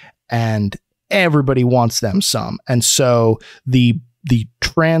blue, and everybody wants them some. And so the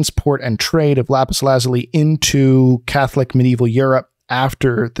transport and trade of lapis lazuli into Catholic medieval Europe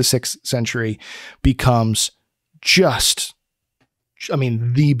after the 6th century becomes just,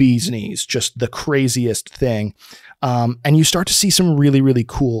 the bee's knees, just the craziest thing. And you start to see some really, really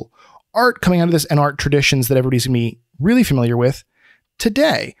cool art coming out of this, and art traditions that everybody's going to be really familiar with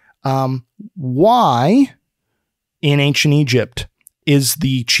today. Why in ancient Egypt is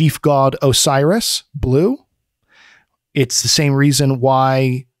the chief god Osiris blue? It's the same reason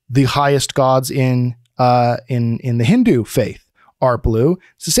why the highest gods in the Hindu faith are blue.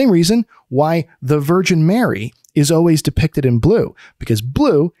 It's the same reason why the Virgin Mary is always depicted in blue, because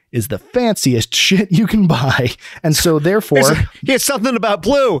blue is the fanciest shit you can buy. And so therefore, it's something about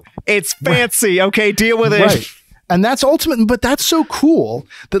blue. It's fancy. Right. Okay, deal with it. Right. And that's ultimate, but that's so cool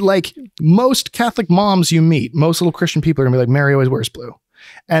that like most Catholic moms you meet, most little Christian people are gonna be like, Mary always wears blue.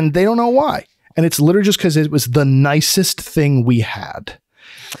 And they don't know why. And it's literally just because it was the nicest thing we had.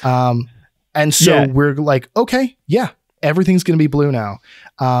 And so we're like, okay, yeah, everything's going to be blue now.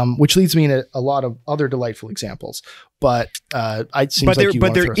 Which leads me to a lot of other delightful examples. But there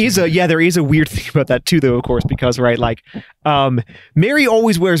is a weird thing about that too, though, of course, because Mary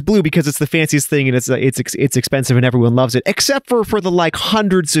always wears blue because it's the fanciest thing and it's expensive and everyone loves it, except for the like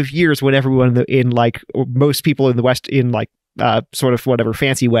hundreds of years when everyone most people in the West sort of whatever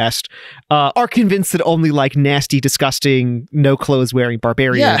fancy West are convinced that only like nasty, disgusting, no clothes wearing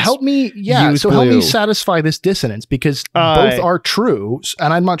barbarians. Help me satisfy this dissonance, because both are true,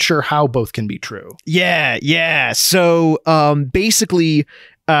 and I'm not sure how both can be true. So basically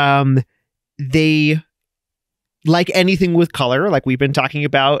they, like anything with color, like we've been talking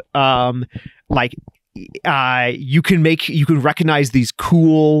about, you can recognize these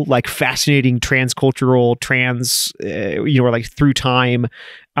cool, like fascinating transcultural, through time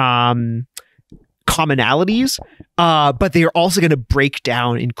commonalities, but they are also going to break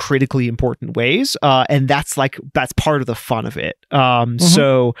down in critically important ways, and that's part of the fun of it.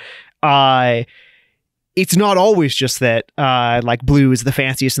 So it's not always just that blue is the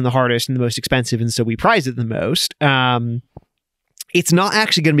fanciest and the hardest and the most expensive, and so we prize it the most. It's not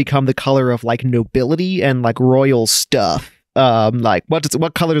actually going to become the color of like nobility and like royal stuff.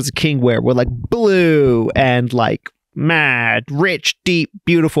 What color does a king wear? Well, like blue and like mad, rich, deep,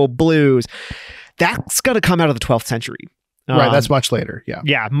 beautiful blues. That's going to come out of the 12th century. Right. That's much later. Yeah.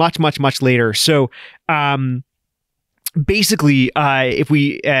 Yeah. Much, much, much later. So basically,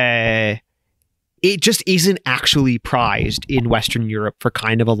 it just isn't actually prized in Western Europe for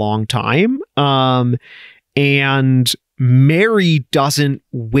kind of a long time. And Mary doesn't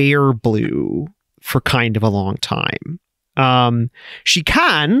wear blue for kind of a long time. She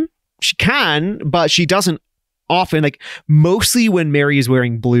can, but she doesn't often. Like mostly when Mary is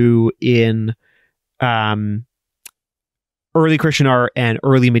wearing blue in early Christian art and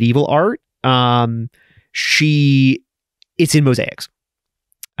early medieval art, it's in mosaics.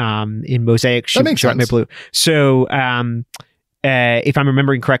 In mosaics, that makes sense. Blue. So if I'm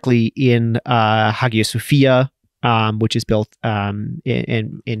remembering correctly, in Hagia Sophia, which is built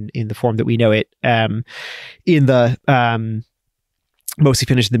in the form that we know it, in the mostly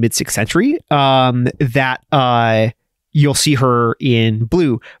finished in the mid 6th century, that you'll see her in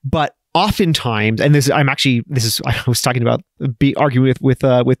blue. But oftentimes, and I was talking about arguing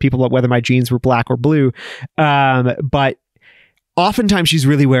with people about whether my jeans were black or blue, but oftentimes she's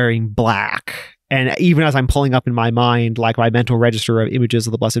really wearing black. And even as I'm pulling up in my mind, like my mental register of images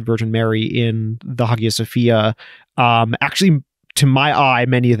of the Blessed Virgin Mary in the Hagia Sophia, actually to my eye,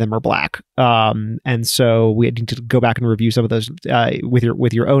 many of them are black. And so we need to go back and review some of those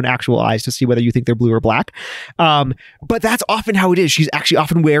with your own actual eyes to see whether you think they're blue or black. But that's often how it is. She's actually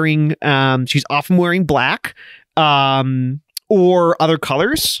often wearing black or other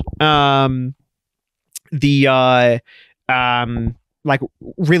colors. Like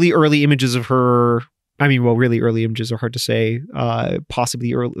really early images of her. I mean, well, really early images are hard to say.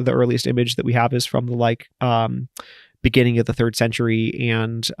 Possibly the earliest image that we have is from the beginning of the 3rd century,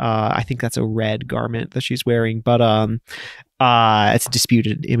 and I think that's a red garment that she's wearing. But it's a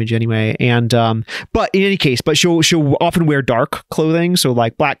disputed image anyway. And but in any case, she'll often wear dark clothing, so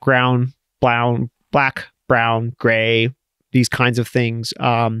like black, brown, gray, these kinds of things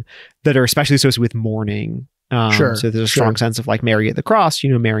that are especially associated with mourning. So there's a strong sense of like Mary at the cross,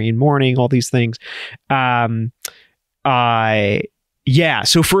 Mary in mourning, all these things. Yeah.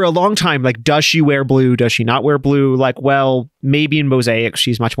 So for a long time, like, does she wear blue? Does she not wear blue? Like, well, maybe in mosaics,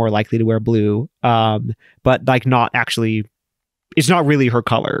 she's much more likely to wear blue. But like not actually, it's not really her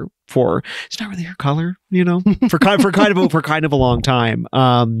color for kind of a long time.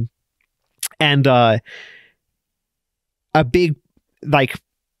 And a big, like,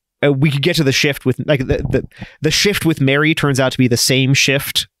 we could get to the shift with like the shift with Mary turns out to be the same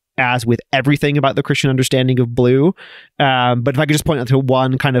shift as with everything about the Christian understanding of blue. But if I could just point out to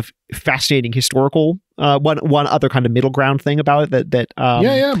one kind of fascinating historical, one other kind of middle ground thing about it that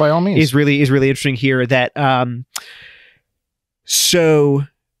by all means is really interesting here. That so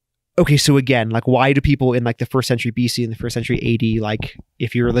again, like, why do people in like the 1st century BC and the 1st century AD, like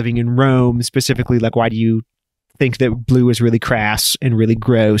if you're living in Rome specifically, like why do you think that blue is really crass and really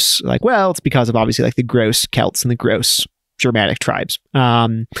gross? Like, well, it's because of obviously like the gross Celts and the gross Germanic tribes,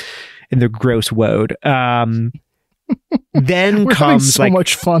 and the gross woad. Then We're comes so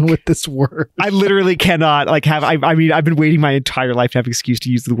much fun with this word. I literally cannot like have. I mean, I've been waiting my entire life to have an excuse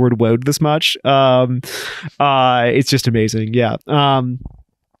to use the word woad this much. It's just amazing. Yeah.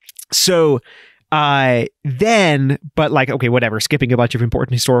 Then, but like, okay, whatever. Skipping a bunch of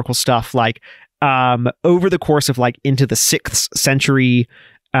important historical stuff, like. Over the course of like into the 6th century,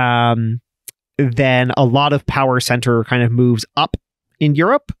 then a lot of power center kind of moves up in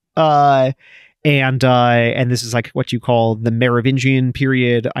Europe. And this is like what you call the Merovingian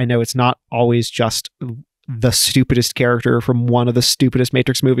period. I know it's not always just the stupidest character from one of the stupidest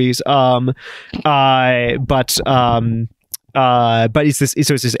Matrix movies. But it's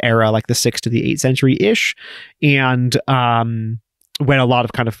this era, like the 6th to the 8th century ish. And, when a lot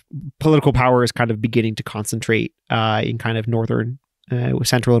of kind of political power is kind of beginning to concentrate in kind of northern,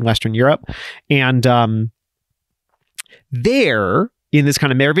 central and western Europe. And there, in this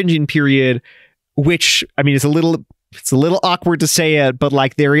kind of Merovingian period, which, I mean, it's a little awkward to say it, but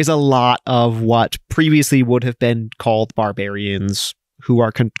like there is a lot of what previously would have been called barbarians who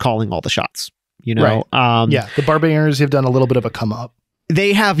are calling all the shots, Right. The barbarians have done a little bit of a come up.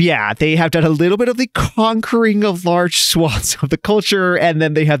 They have done a little bit of the conquering of large swaths of the culture, and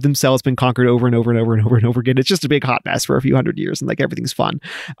then they have themselves been conquered over and over and over and over and over again. It's just a big hot mess for a few hundred years, and like everything's fun.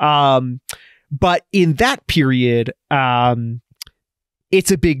 But in that period,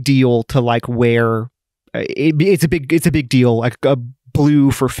 it's a big deal to like wear. It's a big deal. Like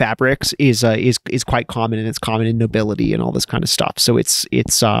blue for fabrics is quite common, and it's common in nobility and all this kind of stuff. So it's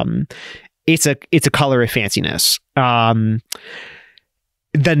a color of fanciness.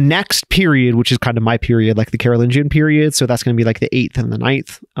 The next period, which is kind of my period, like the Carolingian period, so that's going to be like the 8th and the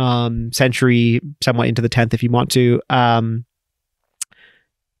 9th century, somewhat into the 10th if you want to,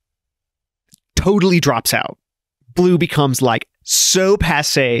 totally drops out. Blue becomes like so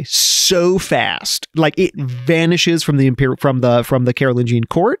passé so fast, like it vanishes from the from the Carolingian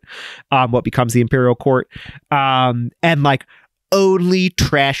court, what becomes the imperial court, and like only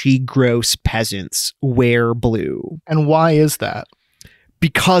trashy, gross peasants wear blue. And why is that?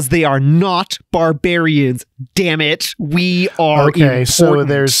 Because they are not barbarians. Damn it. We are okay.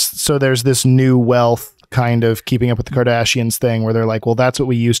 Important. So there's this new wealth kind of keeping up with the Kardashians thing where they're like, well, that's what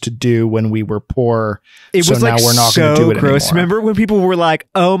we used to do when we were poor. It was now like we're not going to do it gross. anymore. Remember when people were like,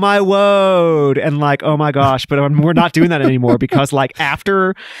 oh my woad, and like, oh my gosh, but we're not doing that anymore because like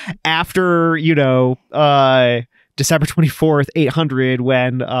after December 24th, 800,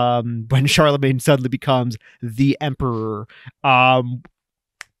 when Charlemagne suddenly becomes the emperor,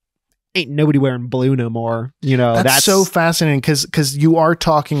 ain't nobody wearing blue no more. That's so fascinating because you are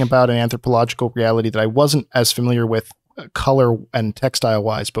talking about an anthropological reality that I wasn't as familiar with color and textile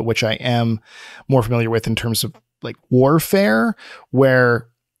wise, but which I am more familiar with in terms of like warfare, where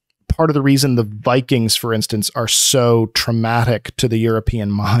part of the reason the Vikings, for instance, are so traumatic to the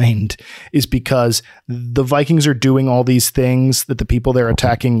European mind is because the Vikings are doing all these things that the people they're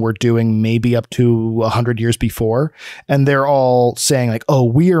attacking were doing maybe up to 100 years before. And they're all saying like, oh,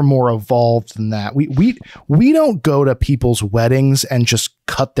 we are more evolved than that. We don't go to people's weddings and just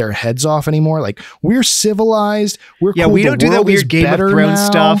cut their heads off anymore. Like, we're civilized. We're cool. We don't do that weird Game of Thrones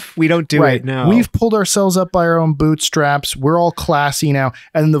stuff. We don't do it. No, we've pulled ourselves up by our own bootstraps. We're all classy now.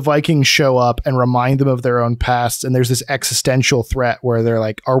 And the Vikings show up and remind them of their own past. And there's this existential threat where they're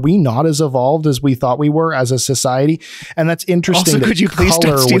like, are we not as evolved as we thought we were as a society? And that's interesting. Also, could you please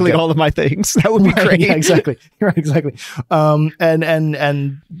stop stealing all of my things? That would be great. Yeah, exactly. Right, exactly.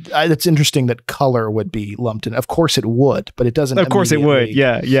 And it's interesting that color would be lumped in. Of course it would, but it doesn't. Of course it would.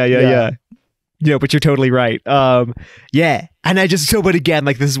 Yeah. You know, but you're totally right. Yeah. And but again,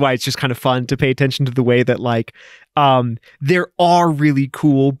 like, this is why it's just kind of fun to pay attention to the way that, like, there are really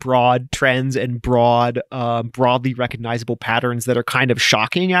cool broad trends and broadly recognizable patterns that are kind of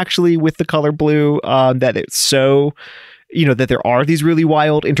shocking, actually, with the color blue, that it's so, you know, that there are these really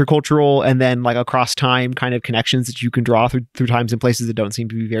wild intercultural and then, like, across time kind of connections that you can draw through times and places that don't seem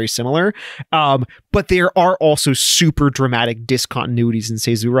to be very similar. But there are also super dramatic discontinuities in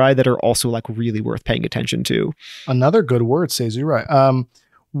Seizurei that are also, like, really worth paying attention to. Another good word, Seizurei.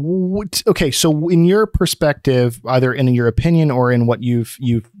 Okay, so in your perspective, either in your opinion or in what you've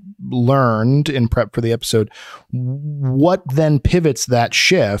learned in prep for the episode, what then pivots that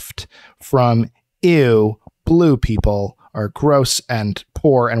shift from ew, blue people are gross and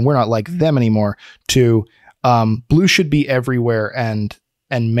poor and we're not like them anymore to blue should be everywhere and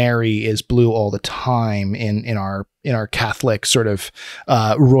Mary is blue all the time in our Catholic sort of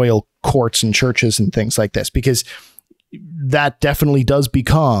royal courts and churches and things like this, because that definitely does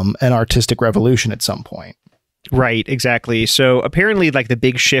become an artistic revolution at some point. Right, exactly. So apparently, like, the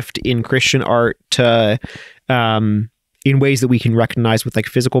big shift in Christian art to in ways that we can recognize with, like,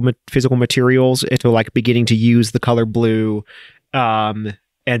 physical materials, to, like, beginning to use the color blue and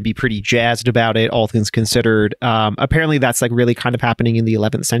be pretty jazzed about it, all things considered. Apparently that's, like, really kind of happening in the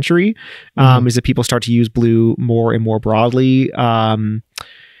 11th century, is that people start to use blue more and more broadly.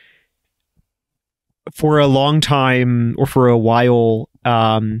 For a long time, or for a while,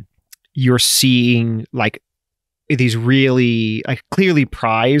 you're seeing, like, these really, like, clearly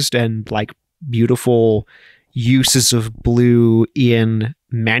prized and, like, beautiful uses of blue in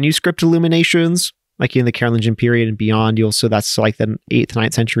manuscript illuminations, like in the Carolingian period and beyond. So that's like the 8th,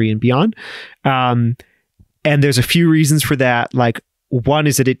 9th century and beyond. And there's a few reasons for that. Like, one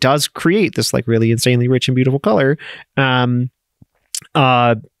is that it does create this, like, really insanely rich and beautiful color.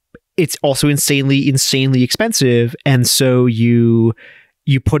 It's also insanely expensive. And so you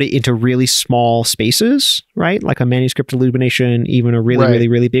put it into really small spaces, right? Like a manuscript illumination, even a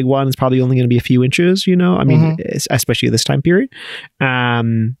really big one is probably only going to be a few inches, you know, I mean, especially this time period. I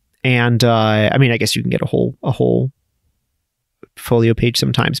mean, I guess you can get a whole folio page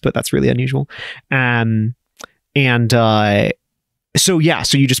sometimes, but that's really unusual. So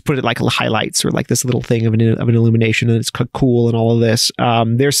you just put it like highlights or like this little thing of an illumination, and it's cool and all of this.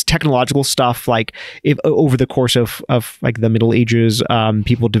 There's technological stuff, like if over the course of like the Middle Ages,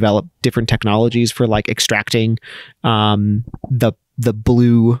 people develop different technologies for, like, extracting the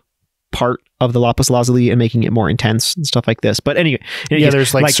blue part of the lapis lazuli and making it more intense and stuff like this. But anyway,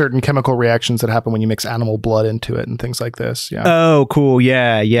 there's like certain chemical reactions that happen when you mix animal blood into it and things like this. Yeah. Oh, cool.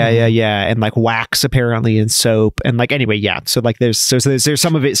 Yeah. And like wax apparently in soap and, like, anyway, yeah. So, like, there's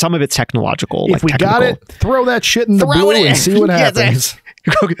some of it's technological. If we got it, throw that shit in the blue and see what happens.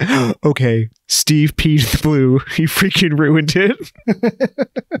 Okay. Steve peed the blue. He freaking ruined it.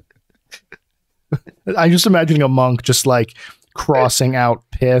 I'm just imagining a monk just, like, crossing out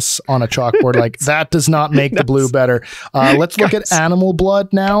piss on a chalkboard, like, that does not make the blue better. Let's look at animal blood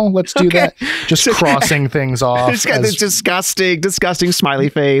now. Let's do that. Just crossing things off. It's got this disgusting smiley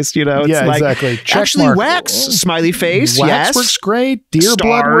face, you know? It's yeah, like, exactly. Actually, wax, smiley face, wax yes. works great. Deer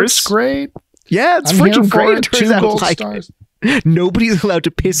blood works great. Yeah, it's freaking great. It turns 2 out, gold like, stars. Nobody's allowed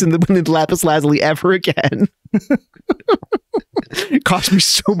to piss in the lapis lazuli ever again. It cost me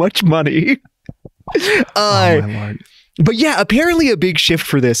so much money. Oh, my Lord. But yeah, apparently a big shift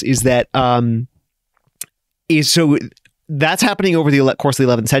for this is that that's happening over the course of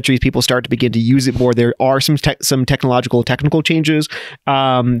the 11th century. People start to begin to use it more. There are some technical changes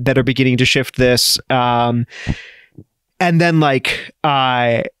that are beginning to shift this. And then, like,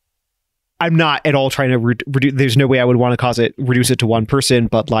 I'm not at all trying to reduce. There's no way I would want to reduce it to one person,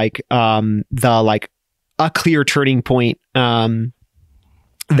 but, like, a clear turning point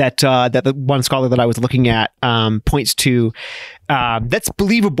that the one scholar that I was looking at points to that's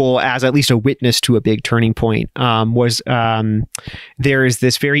believable as at least a witness to a big turning point was there is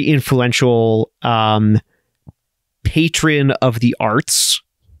this very influential patron of the arts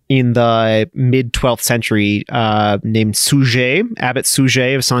in the mid 12th century named Suger, Abbot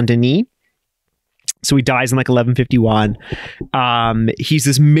Suger of Saint Denis. So he dies in like 1151. He's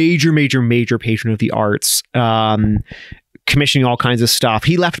this major patron of the arts, commissioning all kinds of stuff.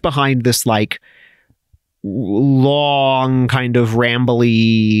 He left behind this like long kind of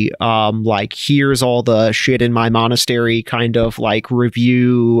rambly like here's all the shit in my monastery kind of like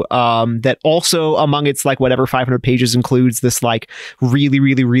review that also among its like whatever 500 pages includes this like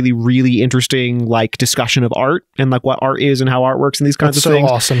really interesting like discussion of art and like what art is and how art works and these kinds of things.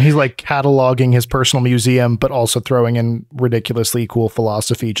 So awesome. He's like cataloging his personal museum but also throwing in ridiculously cool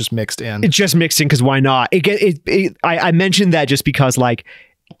philosophy just mixed in. It's just mixed in because why not? I mentioned that just because like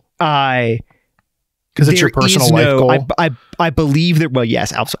because it's your personal life goal. I believe that, well,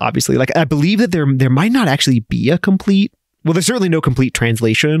 yes, obviously, like I believe that there might not actually be a complete, well, there's certainly no complete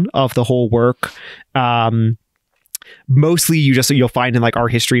translation of the whole work. Mostly you'll find in like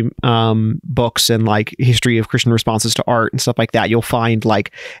art history books and like history of Christian responses to art and stuff like that, you'll find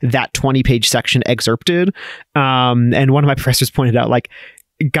like that 20-page section excerpted. And one of my professors pointed out like,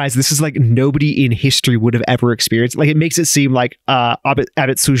 guys, this is like nobody in history would have ever experienced. Like it makes it seem like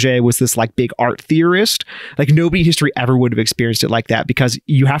Abbot Suger was this like big art theorist. Like nobody in history ever would have experienced it like that because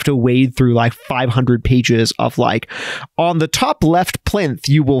you have to wade through like 500 pages of like on the top left plinth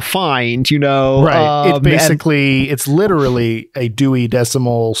you will find, you know, right. It's basically it's literally a Dewey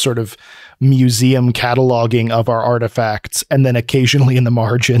Decimal sort of museum cataloging of our artifacts, and then occasionally in the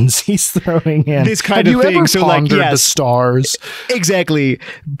margins he's throwing in this kind of thing. So like the stars. Exactly.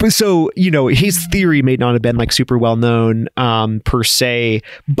 But so, you know, his theory may not have been like super well known per se,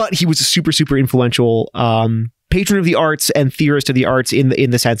 but he was a super influential patron of the arts and theorist of the arts in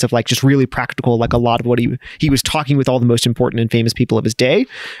the sense of like just really practical, like a lot of what he was talking with all the most important and famous people of his day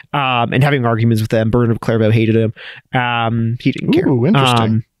and having arguments with them. Bernard of Clairvaux hated him. He didn't care. Ooh,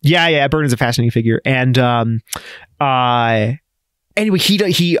 interesting. Yeah. Bernard's a fascinating figure. And anyway,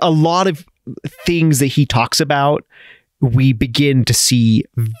 he a lot of things that he talks about, we begin to see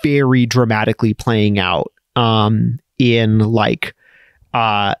very dramatically playing out in like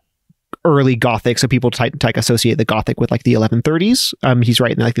early Gothic. So people like associate the Gothic with like the 1130s. He's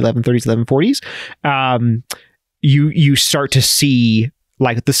right in like the 1130s, 1140s. You start to see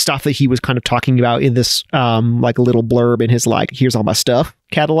like the stuff that he was kind of talking about in this like a little blurb in his like here's all my stuff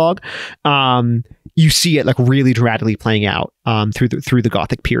catalog. You see it like really dramatically playing out through the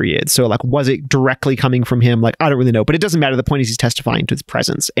Gothic period. So like, was it directly coming from him? Like, I don't really know, but it doesn't matter. The point is he's testifying to his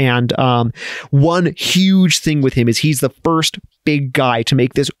presence. And one huge thing with him is he's the first big guy to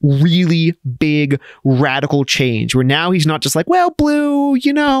make this really big radical change where now he's not just like, well, blue,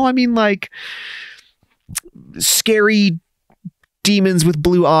 you know, I mean like scary demons with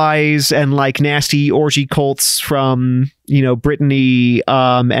blue eyes and like nasty orgy cults from, you know, Brittany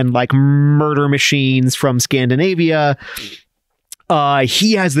and like murder machines from Scandinavia.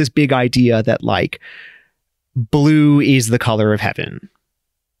 He has this big idea that like blue is the color of heaven.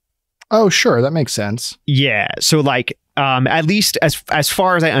 Oh, sure. That makes sense. Yeah. So like at least as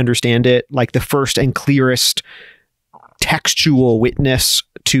far as I understand it, like the first and clearest textual witness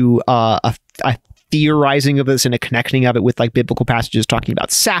to a theorizing of this and a connecting of it with like biblical passages talking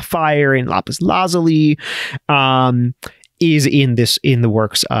about sapphire and lapis lazuli is in the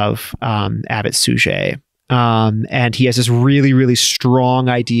works of Abbot Suger. And he has this really strong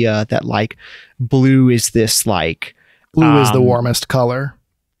idea that like blue is this like blue is the warmest color.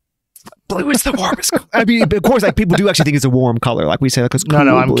 Blue is the warmest color. I mean, of course, like people do actually think it's a warm color. Like we say, like, cool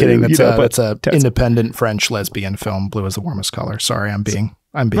no, I'm blue, kidding. That's a independent French lesbian film. Blue is the warmest color. Sorry, I'm being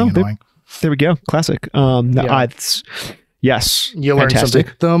annoying. There we go. Classic. Yes. You learn something.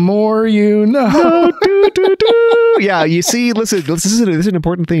 The more you know. Yeah. You see, listen, this is an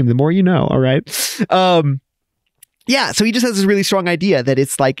important theme. The more you know. All right. Yeah. So he just has this really strong idea that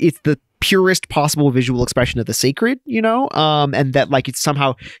it's like, it's the purest possible visual expression of the sacred, you know, and that like it's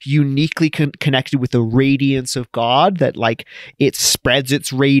somehow uniquely connected with the radiance of God, that like it spreads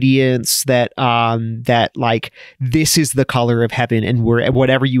its radiance, that that like this is the color of heaven, and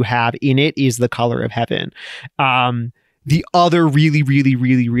whatever you have in it is the color of heaven. The other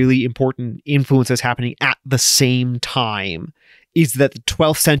really important influence that's happening at the same time is that the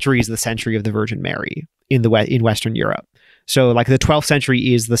 12th century is the century of the Virgin Mary in Western Europe. So like the 12th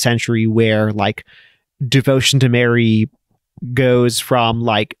century is the century where like devotion to Mary goes from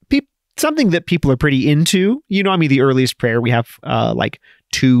like something that people are pretty into, you know, I mean, the earliest prayer we have like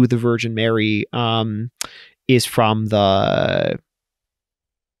to the Virgin Mary is from the,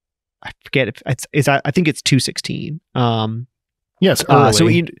 I forget if I think it's 216. Yes, early. So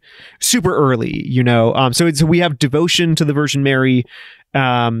super early, so we have devotion to the Virgin Mary,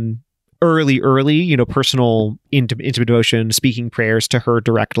 early, personal intimate devotion, speaking prayers to her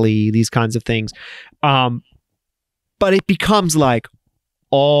directly, these kinds of things. But it becomes like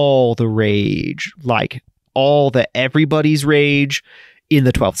all the rage, like all the everybody's rage in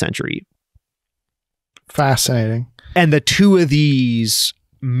the 12th century. Fascinating. And the two of these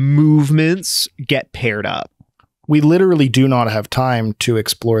movements get paired up. We literally do not have time to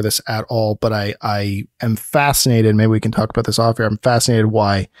explore this at all, but I am fascinated. Maybe we can talk about this off air. I'm fascinated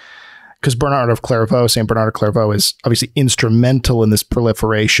why, because St. Bernard of Clairvaux is obviously instrumental in this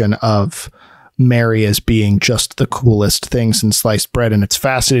proliferation of Mary as being just the coolest thing since sliced bread. And it's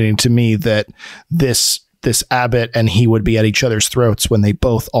fascinating to me that this abbot and he would be at each other's throats when they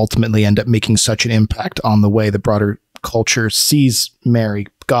both ultimately end up making such an impact on the way the broader culture sees Mary.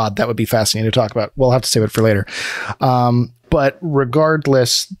 God, that would be fascinating to talk about. We'll have to save it for later. But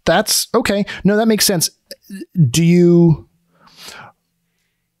regardless, that's okay. No, that makes sense. Do you...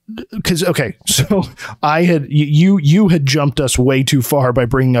 Because so you had jumped us way too far by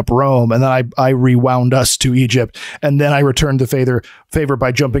bringing up Rome, and then I rewound us to Egypt, and then I returned the favor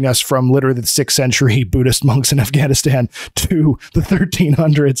by jumping us from literally the 6th century Buddhist monks in Afghanistan to the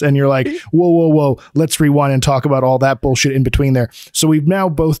 1300s, and you're like, whoa, let's rewind and talk about all that bullshit in between there. So we've now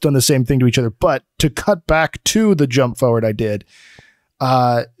both done the same thing to each other, but to cut back to the jump forward I did,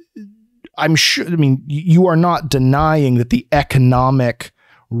 I'm sure, you are not denying that the economic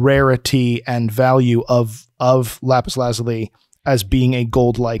rarity and value of lapis lazuli as being a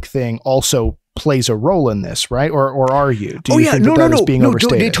gold-like thing also plays a role in this, right? Or are you? Do you think that is being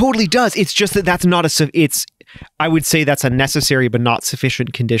overstated? It totally does. It's just that's not I would say that's a necessary but not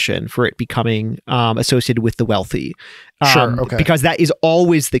sufficient condition for it becoming associated with the wealthy. Sure, okay. Because that is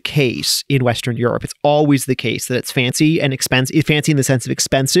always the case in Western Europe. It's always the case that it's fancy and expensive. Fancy in the sense of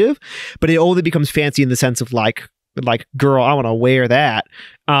expensive, but it only becomes fancy in the sense of like, girl, I want to wear that.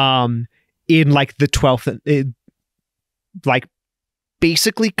 In like the 12th, like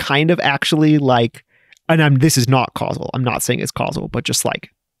basically kind of actually like, and this is not causal. I'm not saying it's causal, but just like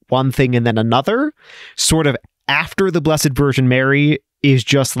one thing and then another, sort of after the Blessed Virgin Mary is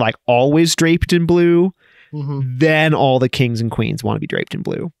just like always draped in blue. Mm-hmm. Then all the kings and queens want to be draped in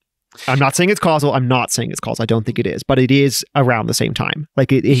blue. I'm not saying it's causal. I don't think it is, but it is around the same time.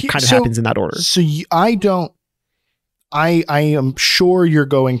 Like it kind of happens in that order. So I am sure you're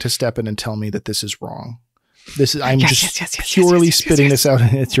going to step in and tell me that this is wrong. I'm just purely spitting this out.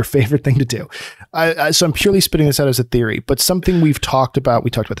 It's your favorite thing to do. So I'm purely spitting this out as a theory, but something we've talked about, we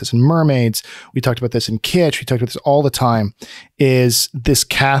talked about this in Mermaids, we talked about this in Kitsch, we talked about this all the time, is this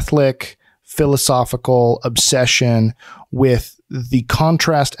Catholic philosophical obsession with the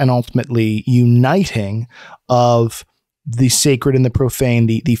contrast and ultimately uniting of the sacred and the profane,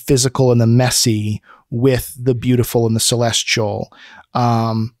 the physical and the messy with the beautiful and the celestial,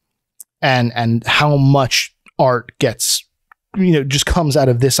 and how much art gets, just comes out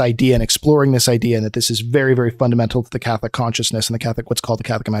of this idea and exploring this idea, and that this is very, very fundamental to the Catholic consciousness and what's called the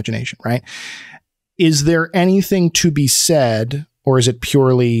Catholic imagination, right? Is there anything to be said, or is it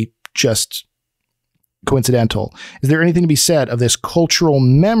purely just coincidental? Is there anything to be said of this cultural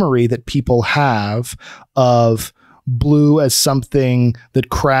memory that people have of blue as something that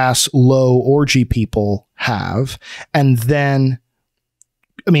crass, low orgy people have? And then,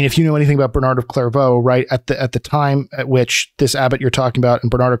 if you know anything about Bernard of Clairvaux, right, at the time at which this abbot you're talking about and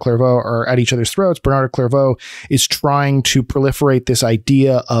Bernard of Clairvaux are at each other's throats, Bernard of Clairvaux is trying to proliferate this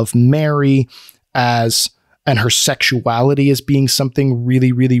idea of Mary and her sexuality as being something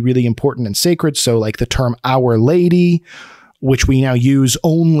really, really, really important and sacred. So like the term Our Lady, which we now use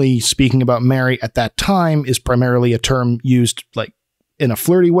only speaking about Mary at that time, is primarily a term used like in a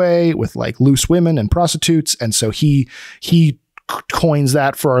flirty way with like loose women and prostitutes. And so he coins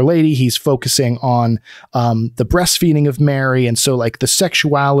that for Our Lady. He's focusing on the breastfeeding of Mary. And so like the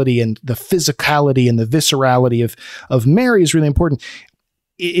sexuality and the physicality and the viscerality of Mary is really important.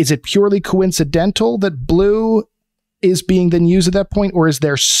 Is it purely coincidental that blue is being then used at that point, or is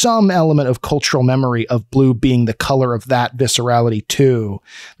there some element of cultural memory of blue being the color of that viscerality too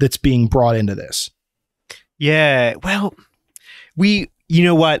that's being brought into this? Yeah, well, you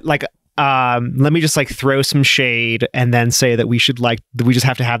know what, like, let me just like throw some shade and then say that we just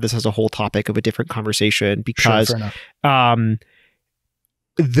have to have this as a whole topic of a different conversation, because sure, fair enough.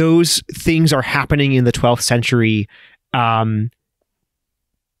 Those things are happening in the 12th century.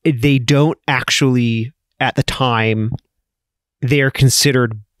 They don't actually at the time they're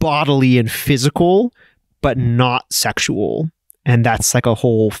considered bodily and physical, but not sexual. And that's like a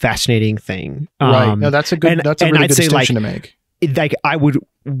whole fascinating thing. Right. No, that's a really good distinction to make. Like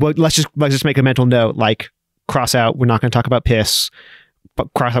let's just make a mental note, like cross out, we're not going to talk about piss,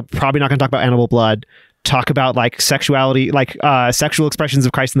 but cross out, probably not going to talk about animal blood. Talk about like sexuality, like sexual expressions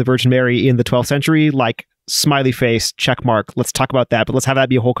of Christ and the Virgin Mary in the 12th century, like smiley face, check mark. Let's talk about that, but let's have that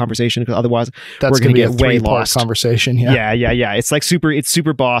be a whole conversation, because otherwise that's we're going to get way lost. Conversation. Yeah. It's like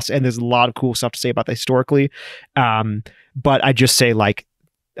super boss, and there's a lot of cool stuff to say about that historically. But I just say like,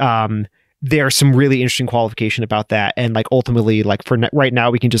 there's some really interesting qualification about that, and like ultimately, like for right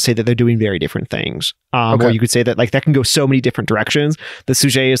now, we can just say that they're doing very different things. Or you could say that like that can go so many different directions. The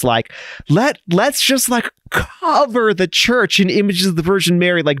sujet is like, let's just like cover the church in images of the Virgin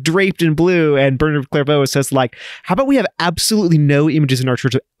Mary, like draped in blue. And Bernard of Clairvaux says like, how about we have absolutely no images in our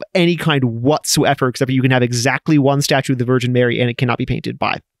church of any kind whatsoever, except you can have exactly one statue of the Virgin Mary, and it cannot be painted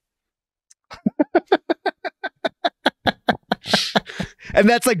by. And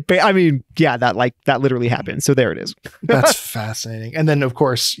that's like, I mean, yeah, that literally happened. So there it is. That's fascinating. And then, of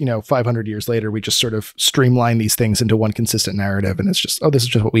course, 500 years later, we just sort of streamline these things into one consistent narrative. And it's just, this is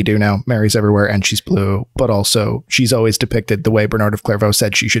just what we do now. Mary's everywhere, and she's blue, but also she's always depicted the way Bernard of Clairvaux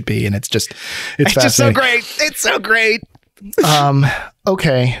said she should be. And it's just so great. It's so great.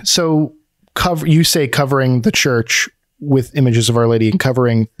 Okay. So you say covering the church with images of Our Lady and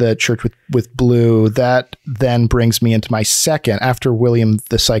covering the church with blue. That then brings me into my second, after William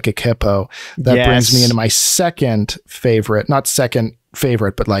the Psychic Hippo, brings me into my second favorite, not second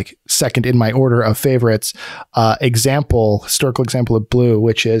favorite, but like second in my order of favorites, historical example of blue,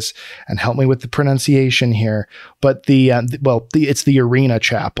 which is, and help me with the pronunciation here, but it's the Arena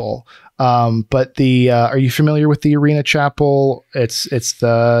Chapel. But are you familiar with the Arena Chapel? It's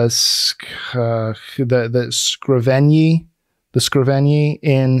the Scrovegni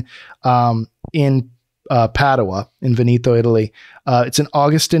in Padua, in Veneto, Italy. It's an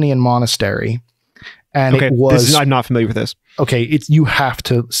Augustinian monastery, and it was. I'm not familiar with this. Okay, you have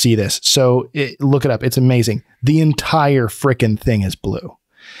to see this. So look it up. It's amazing. The entire frickin' thing is blue.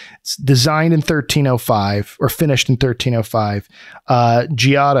 It's designed in 1305 or finished in 1305.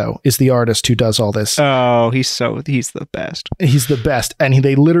 Giotto is the artist who does all this. Oh, he's the best. He's the best. And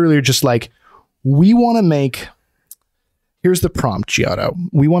they literally are just like, we want to make, here's the prompt, Giotto.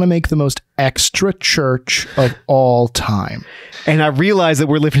 We want to make the most extra church of all time. And I realize that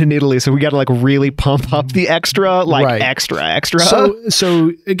we're living in Italy, so we got to like really pump up the extra, like right. extra.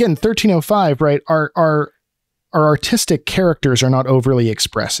 So again, 1305, right? Our artistic characters are not overly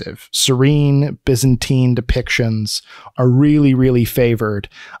expressive. Serene Byzantine depictions are really, really favored.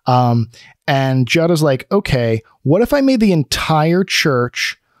 And Giotto's like, okay, what if I made the entire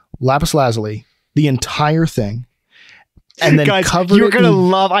church lapis lazuli, the entire thing, and then guys, covered you're going to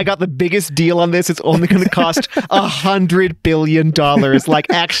love, I got the biggest deal on this. It's only going to cost $100 billion. Like,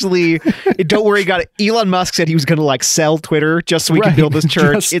 actually, don't worry, Elon Musk said he was going to like sell Twitter just so we can build this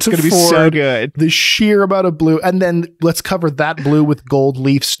church. It's going to be so good. The sheer amount of blue. And then let's cover that blue with gold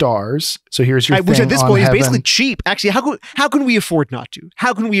leaf stars. So here's your thing. Which at this point is basically cheap. Actually, how can we afford not to?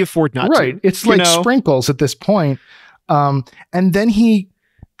 How can we afford not to? Right. It's like sprinkles at this point. And then he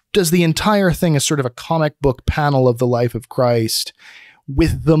does the entire thing as sort of a comic book panel of the life of Christ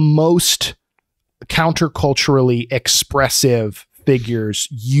with the most counterculturally expressive figures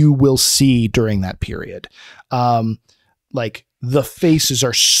you will see during that period. Like the faces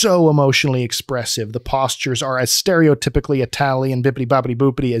are so emotionally expressive. The postures are as stereotypically Italian bippity boppity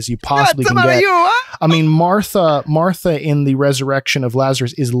boopity as you possibly can get. I mean, Martha in the resurrection of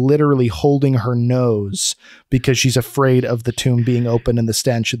Lazarus is literally holding her nose because she's afraid of the tomb being open and the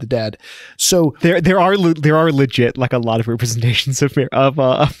stench of the dead. So there are legit like a lot of representations of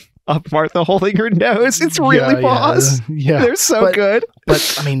Martha holding her nose. It's really boss. Yeah. They're so good.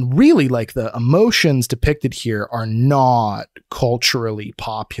 But I mean, really, like the emotions depicted here are not culturally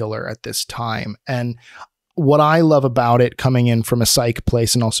popular at this time. And what I love about it, coming in from a psych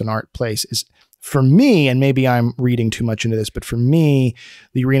place and also an art place, is for me, and maybe I'm reading too much into this, but for me,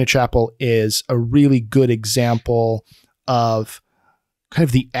 the Arena Chapel is a really good example of kind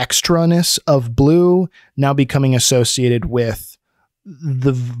of the extraness of blue now becoming associated with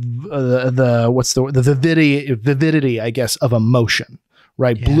the vividity, I guess, of emotion,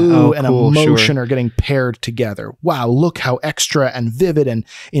 right? Yeah. Blue and emotion are getting paired together. Wow, look how extra and vivid and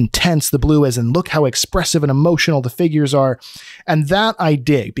intense the blue is, and look how expressive and emotional the figures are. And that I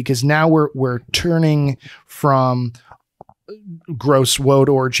dig, because now we're turning from gross woad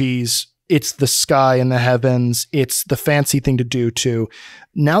orgies, it's the sky and the heavens, it's the fancy thing to do, to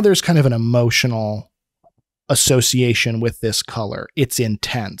now there's kind of an emotional association with this color. It's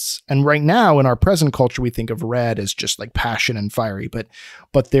intense. And right now in our present culture, we think of red as just like passion and fiery, but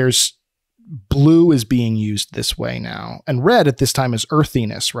there's blue is being used this way now. And red at this time is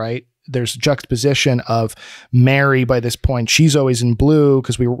earthiness, right? There's juxtaposition of Mary by this point. She's always in blue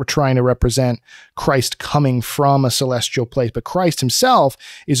because we were trying to represent Christ coming from a celestial place, but Christ himself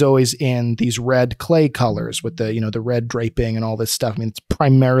is always in these red clay colors with the, the red draping and all this stuff. I mean, it's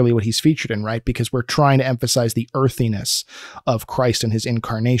primarily what he's featured in, right? Because we're trying to emphasize the earthiness of Christ and his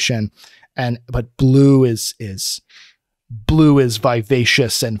incarnation. But blue is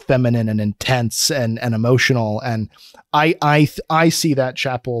vivacious and feminine and intense and emotional. And I see that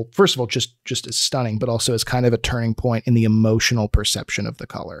chapel, first of all, just as stunning, but also as kind of a turning point in the emotional perception of the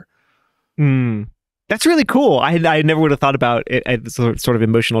color. That's really cool. I never would have thought about it at the sort of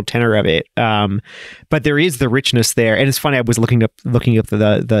emotional tenor of it. But there is the richness there. And it's funny, I was looking up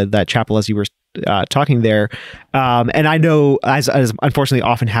that chapel as you were talking there. And I know, as unfortunately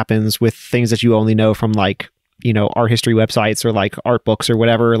often happens with things that you only know from like, art history websites or like art books or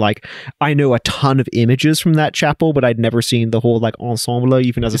whatever. Like I know a ton of images from that chapel, but I'd never seen the whole like ensemble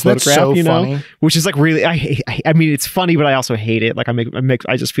even as a photograph, so funny? Which is like really, I mean, it's funny, but I also hate it. Like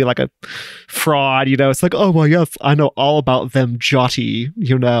I just feel like a fraud, It's like, oh, well, yes, I know all about them Jotty,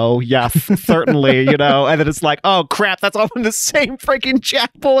 yes, certainly, and then it's like, oh crap, that's all in the same freaking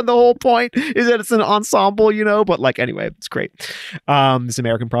chapel. And the whole point is that it's an ensemble, but like, anyway, it's great. It's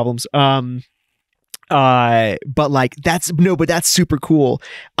American problems. But that's super cool.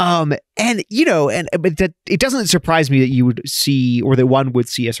 But that it doesn't surprise me that you would see, or that one would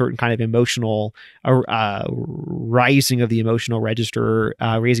see a certain kind of emotional, raising of the emotional register,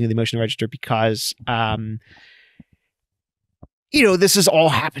 because, this is all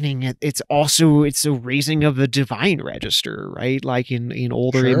happening. It's a raising of the divine register, right? Like in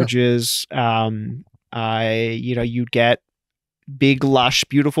older images, you'd get big, lush,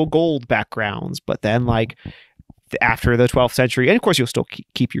 beautiful gold backgrounds, but then like after the 12th century, and of course you'll still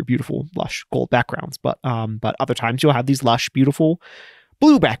keep your beautiful, lush gold backgrounds, but other times you'll have these lush, beautiful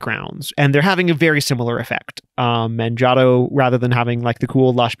blue backgrounds, and they're having a very similar effect. And Giotto, rather than having like the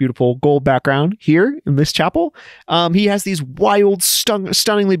cool, lush, beautiful gold background here in this chapel, he has these wild,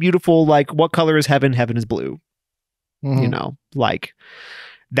 stunningly beautiful, like, what color is heaven? Heaven is blue. Like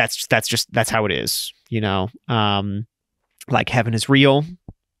that's how it is. Like heaven is real,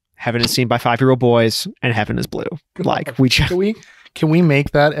 heaven is seen by 5-year-old boys, and heaven is blue. Like can we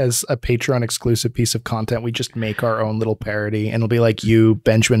make that as a Patreon exclusive piece of content? We just make our own little parody, and it'll be like you,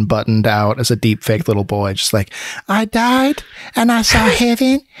 Benjamin, buttoned out as a deep fake little boy, just like, I died and I saw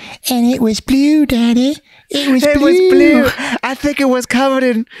heaven and it was blue, Daddy. It was blue. I think it was covered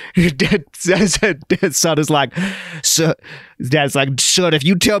in. Dad's son is like, so Dad's like, son, if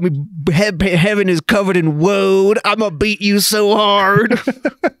you tell me heaven is covered in woad, I'm gonna beat you so hard.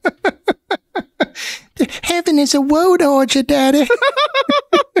 Heaven is a woad orchard, Daddy.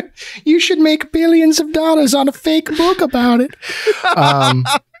 You should make billions of dollars on a fake book about it.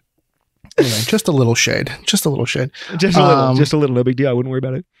 Anyway, just a little shade. Just a little. No big deal. I wouldn't worry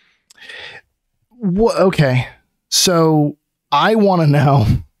about it. Okay, so I want to know.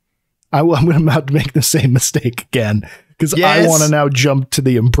 I'm about to make the same mistake again, because I want to now jump to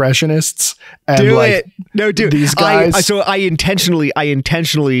the Impressionists. And do it. No, do these guys. I intentionally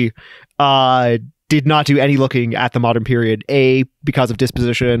did not do any looking at the modern period. A, because of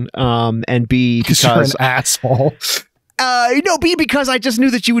disposition, and B, because you're an asshole. No, B, because I just knew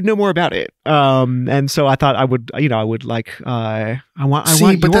that you would know more about it. And so I thought I would like,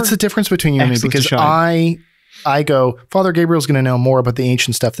 but that's the difference between you and me, because I go, Father Gabriel's going to know more about the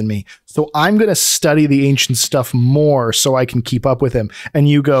ancient stuff than me. So I'm going to study the ancient stuff more so I can keep up with him. And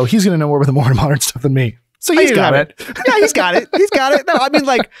you go, he's going to know more about the more modern stuff than me. So he's got it. Yeah, he's got it. He's got it. No, I mean,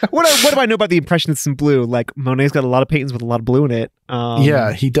 like, what do I know about the Impressionists in blue? Like, Monet's got a lot of paintings with a lot of blue in it.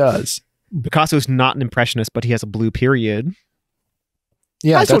 Yeah, he does. Picasso's not an Impressionist, but he has a blue period.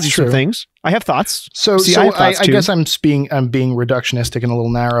 Yeah, I told you some things. I have thoughts. So I guess I'm being reductionistic and a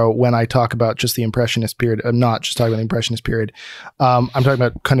little narrow when I talk about just the Impressionist period. I'm not just talking about the Impressionist period. I'm talking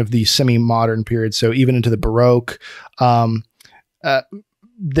about kind of the semi-modern period. So even into the Baroque.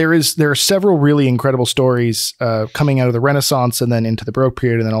 There are several really incredible stories coming out of the Renaissance and then into the Baroque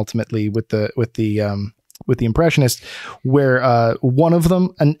period, and then ultimately with the Impressionists, where one of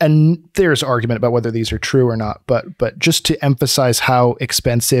them, and there's argument about whether these are true or not, but just to emphasize how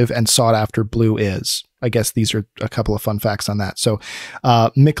expensive and sought after blue is, I guess these are a couple of fun facts on that. So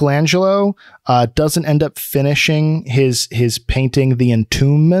Michelangelo doesn't end up finishing his painting, The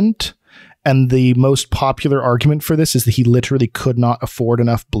Entombment. And the most popular argument for this is that he literally could not afford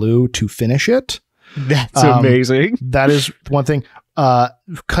enough blue to finish it. That's amazing. That is one thing.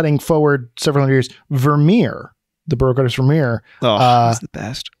 Cutting forward several hundred years, Vermeer, the Baroque artist Vermeer. That's the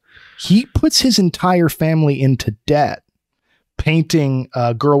best. He puts his entire family into debt painting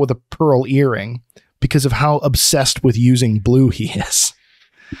a girl with a pearl earring because of how obsessed with using blue he is.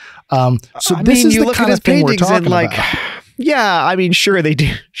 So this is the kind of thing we're talking about. Yeah, I mean, sure they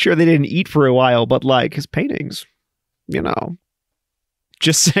didn't eat for a while, but like his paintings,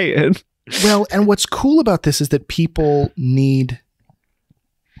 just saying. Well, and what's cool about this is that people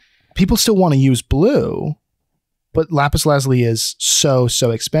still want to use blue, but lapis lazuli is so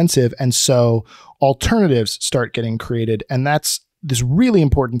expensive, and so alternatives start getting created, and that's this really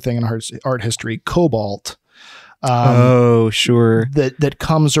important thing in art history, cobalt. Sure. That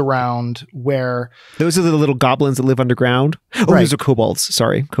comes around where those are the little goblins that live underground. Oh, right. Those are kobolds.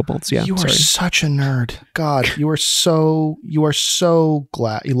 Sorry, kobolds. Yeah, you are such a nerd. God, you are so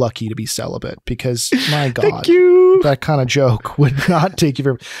lucky to be celibate, because my God, thank you. That kind of joke would not take you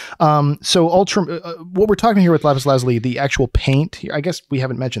very. So what we're talking here with lapis lazuli, the actual paint here, I guess we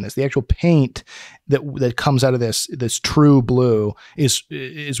haven't mentioned this. The actual paint that comes out of this true blue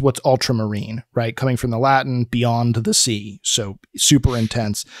is what's ultramarine, right? Coming from the Latin, beyond the sea. So super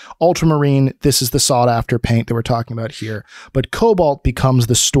intense. Ultramarine, this is the sought after paint that we're talking about here. But cobalt becomes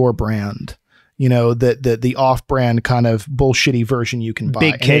the store brand, the off brand kind of bullshitty version you can buy.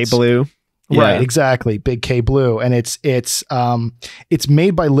 Big K blue. Right, exactly. Big K blue. And it's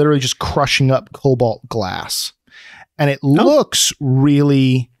made by literally just crushing up cobalt glass. And it looks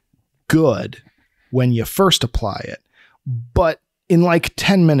really good when you first apply it. But in like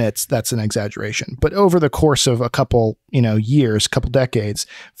 10 minutes, that's an exaggeration. But over the course of a couple, years, couple decades,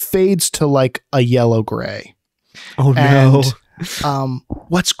 fades to like a yellow gray. Oh, no.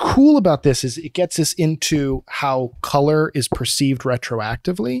 What's cool about this is it gets us into how color is perceived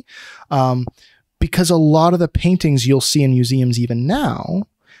retroactively, because a lot of the paintings you'll see in museums even now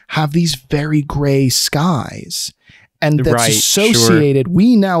have these very gray skies, and that's associated. Sure.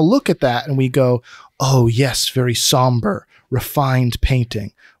 We now look at that and we go, oh yes, very somber, refined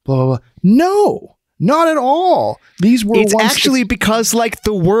painting, blah, blah, blah. No, not at all. These were actually because like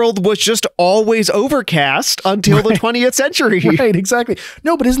the world was just always overcast until the 20th century. Right, exactly.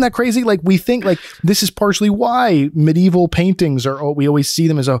 No, but isn't that crazy? Like we think like this is partially why medieval paintings we always see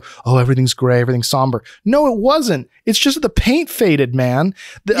them as everything's gray, everything's somber. No, it wasn't. It's just that the paint faded, man.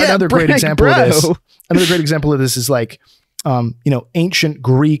 Another great example of this is like, ancient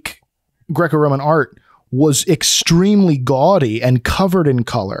Greco-Roman art was extremely gaudy and covered in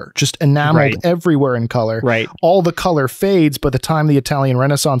color, just enameled everywhere in color. Right. All the color fades. By the time the Italian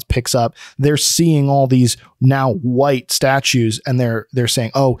Renaissance picks up, they're seeing all these now white statues, and they're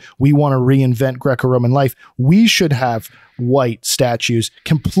saying, oh, we want to reinvent Greco-Roman life. We should have white statues,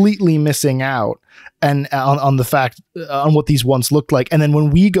 completely missing out and on the fact on what these once looked like. And then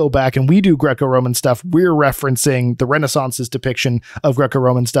when we go back and we do Greco-Roman stuff, we're referencing the Renaissance's depiction of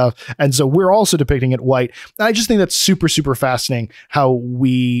Greco-Roman stuff, and so we're also depicting it white. And I just think that's super fascinating how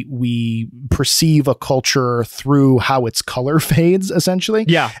we perceive a culture through how its color fades, essentially.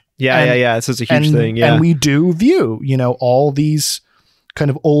 Yeah. It's such a huge thing. Yeah, and we do view all these kind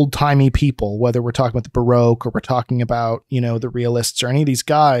of old timey people, whether we're talking about the Baroque or we're talking about, the realists or any of these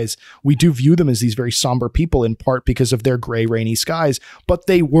guys, we do view them as these very somber people, in part because of their gray, rainy skies, but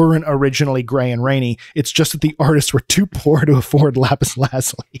they weren't originally gray and rainy. It's just that the artists were too poor to afford lapis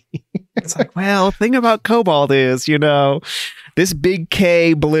lazuli. It's like, well, thing about cobalt is, this big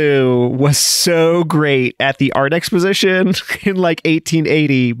K blue was so great at the art exposition in like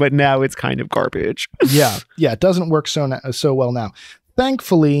 1880, but now it's kind of garbage. Yeah. It doesn't work so well now.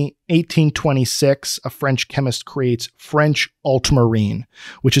 Thankfully, 1826, a French chemist creates French ultramarine,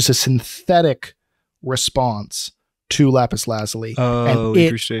 which is a synthetic response to lapis lazuli, and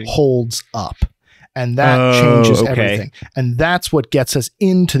it holds up. And that changes everything. And that's what gets us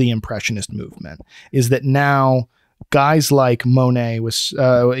into the Impressionist movement, is that now guys like Monet with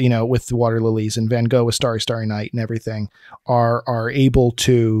the water lilies, and Van Gogh with Starry, Starry Night and everything are able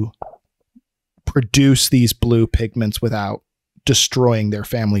to produce these blue pigments without destroying their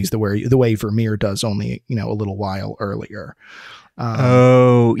families the way Vermeer does only, a little while earlier.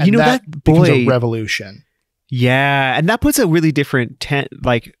 That becomes a revolution. Yeah. And that puts a really different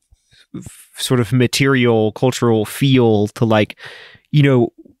sort of material cultural feel to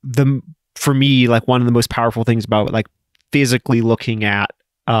for me, like one of the most powerful things about like physically looking at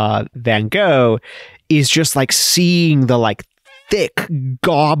Van Gogh is just like seeing the like thick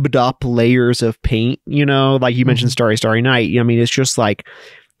gobbed up layers of paint, like you mentioned Starry, Starry Night. I mean, it's just like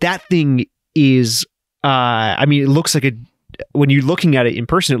that thing is, it looks like when you're looking at it in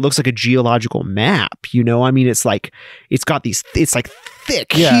person, it looks like a geological map. You know, I mean, it's like it's got these, it's like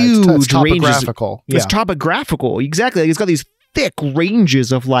thick, huge it's topographical. ranges. It's topographical, exactly. Like it's got these thick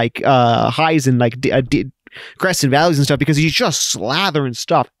ranges of like highs and like crests and valleys and stuff, because he's just slathering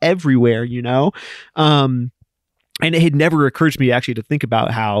stuff everywhere. You know, and it had never occurred to me actually to think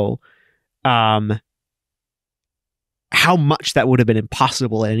about how much that would have been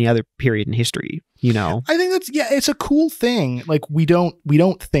impossible at any other period in history, you know? I think it's a cool thing. Like we don't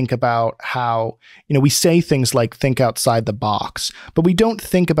think about how, you know, we say things like think outside the box, but we don't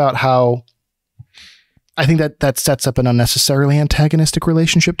think about how, I think that sets up an unnecessarily antagonistic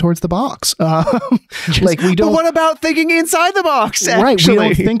relationship towards the box. Like we don't. But what about thinking inside the box? Actually? Right, we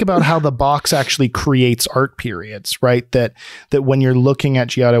don't think about how the box actually creates art periods. Right, that when you're looking at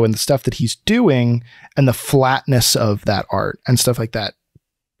Giotto and the stuff that he's doing and the flatness of that art and stuff like that,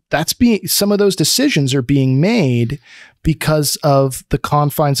 some of those decisions are being made because of the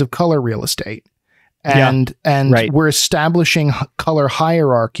confines of color real estate, and right. We're establishing color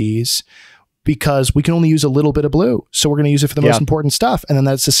hierarchies, because we can only use a little bit of blue. So we're going to use it for the most important stuff. And then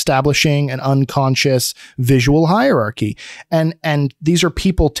that's establishing an unconscious visual hierarchy. And these are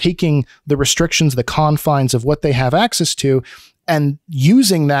people taking the restrictions, the confines of what they have access to, and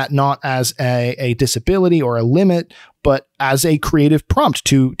using that not as a disability or a limit, but as a creative prompt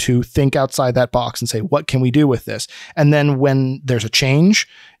to think outside that box and say, what can we do with this? And then when there's a change,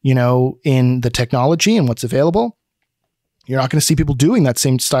 you know, in the technology and what's available, you're not going to see people doing that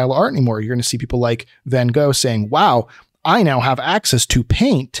same style of art anymore. You're going to see people like Van Gogh saying, wow, I now have access to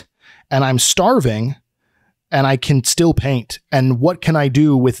paint and I'm starving and I can still paint. And what can I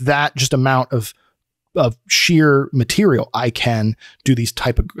do with that just amount of sheer material? I can do these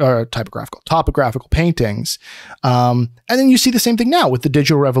topographical paintings. And then you see the same thing now with the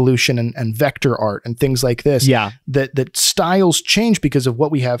digital revolution and vector art and things like this. Yeah. That styles change because of what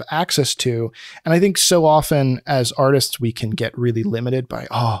we have access to. And I think so often as artists, we can get really limited by,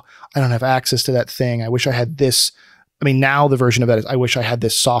 oh, I don't have access to that thing. I wish I had this. I mean, now the version of that is, I wish I had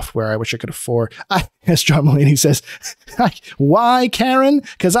this software. I wish I could afford. As John Mulaney says, why, Karen?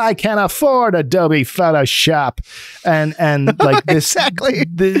 Because I can't afford Adobe Photoshop. And like this, exactly.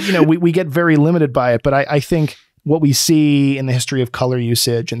 You know, we get very limited by it. But I think what we see in the history of color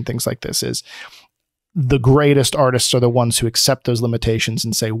usage and things like this is the greatest artists are the ones who accept those limitations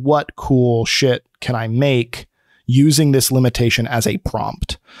and say, what cool shit can I make using this limitation as a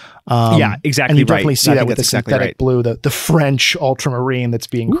prompt? Yeah, exactly. And you definitely see that with the exactly synthetic blue, the French ultramarine that's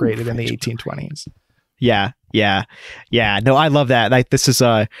being created in the 1820s. Yeah. No, I love that. Like, this is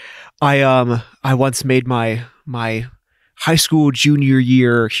I once made my high school junior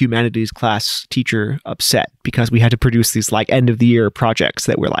year humanities class teacher upset because we had to produce these like end of the year projects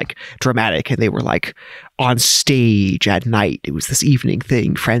that were like dramatic, and they were like on stage at night. It was this evening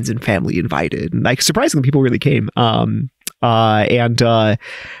thing, friends and family invited, and like surprisingly people really came.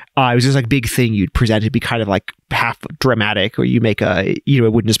 It was just like big thing you'd present. It'd be kind of like half dramatic, or you make it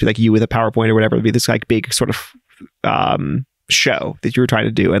wouldn't just be like you with a PowerPoint or whatever. It'd be this like big sort of show that you were trying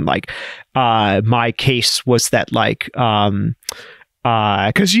to do. And like my case was that like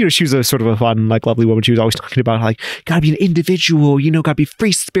because, you know, she was a sort of a fun, like, lovely woman. She was always talking about like, gotta be an individual, you know, gotta be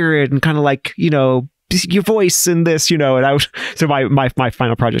free spirit and kind of like, you know, your voice in this, you know. And I was, so my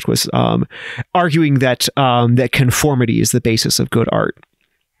final project was arguing that that conformity is the basis of good art.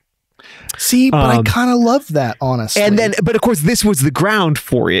 See, but I kind of love that, honestly. And then, but of course, this was the ground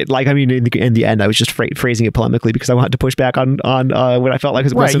for it. Like, I mean, in the end, I was just phrasing it polemically because I wanted to push back on what I felt like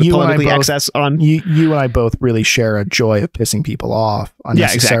was aggressive polemically excess on. You and I both really share a joy of pissing people off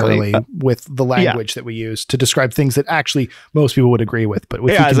unnecessarily with the language that we use to describe things that actually most people would agree with. But if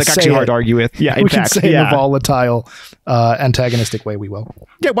it's like actually hard to argue with. Yeah, in fact, can say in a volatile, antagonistic way, we will.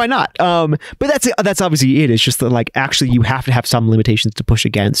 Yeah, why not? But that's obviously it. It's just that, like, actually you have to have some limitations to push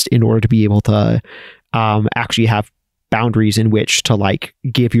against in order to be able to actually have boundaries in which to like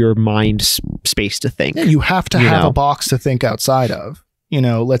give your mind space to think. Yeah, you have to have a box to think outside of. You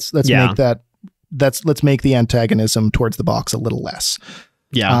know, let's make that. Let's make the antagonism towards the box a little less.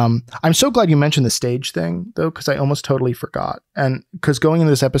 Yeah. I'm so glad you mentioned the stage thing though, because I almost totally forgot. And because going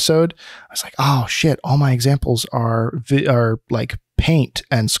into this episode, I was like, oh shit, all my examples are like paint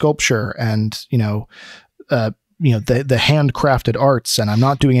and sculpture and the handcrafted arts, and I'm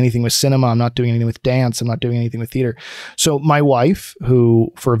not doing anything with cinema. I'm not doing anything with dance. I'm not doing anything with theater. So my wife,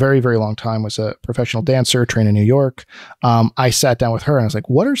 who for a very, very long time was a professional dancer, trained in New York, I sat down with her and I was like,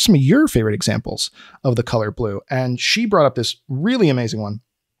 what are some of your favorite examples of the color blue? And she brought up this really amazing one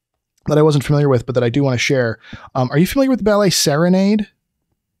that I wasn't familiar with, but that I do want to share. Are you familiar with the ballet Serenade?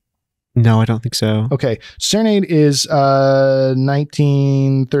 No, I don't think so. Okay. Serenade is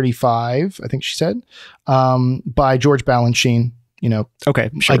 1935, I think she said, by George Balanchine, you know, Okay,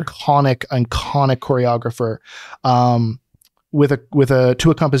 sure. iconic choreographer, to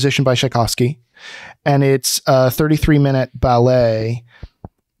a composition by Tchaikovsky. And it's a 33-minute ballet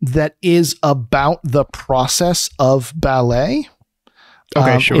that is about the process of ballet.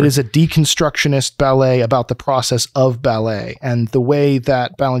 Okay, sure. It is a deconstructionist ballet about the process of ballet. And the way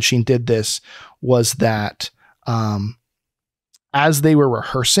that Balanchine did this was that as they were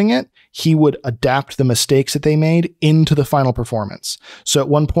rehearsing it, he would adapt the mistakes that they made into the final performance. So at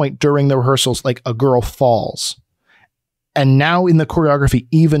one point during the rehearsals, like a girl falls. And now in the choreography,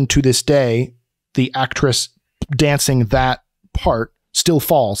 even to this day, the actress dancing that part still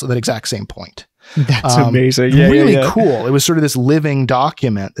falls at that exact same point. That's amazing. Yeah, really yeah. cool. It was sort of this living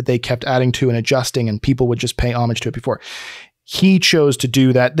document that they kept adding to and adjusting, and people would just pay homage to it before. He chose to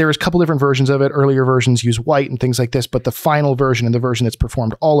do that. There's a couple different versions of it. Earlier versions use white and things like this, but the final version and the version that's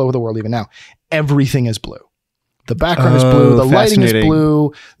performed all over the world even now, everything is blue. The background is blue. The lighting is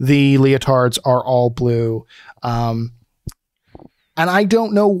blue. The leotards are all blue. And I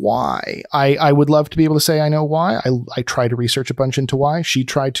don't know why. I would love to be able to say I know why. I try to research a bunch into why. She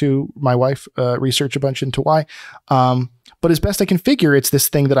tried to, my wife, research a bunch into why. But as best I can figure, it's this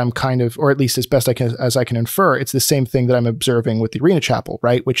thing that I'm kind of, or at least as best I can infer, it's the same thing that I'm observing with the Arena Chapel,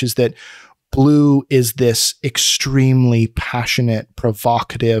 right? Which is that blue is this extremely passionate,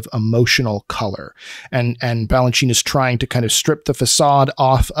 provocative, emotional color. And Balanchine is trying to kind of strip the facade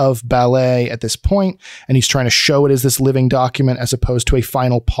off of ballet at this point, and he's trying to show it as this living document as opposed to a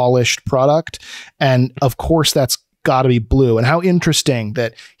final polished product. And of course, that's got to be blue. And how interesting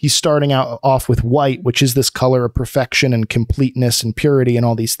that he's starting off with white, which is this color of perfection and completeness and purity and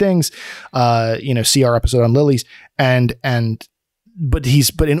all these things. See our episode on lilies.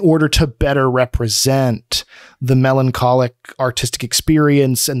 But in order to better represent the melancholic artistic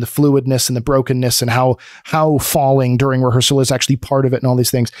experience and the fluidness and the brokenness and how falling during rehearsal is actually part of it and all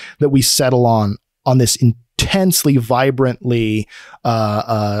these things, that we settle on this intensely vibrantly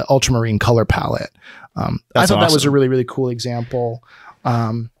ultramarine color palette. I thought that was a really, really cool example.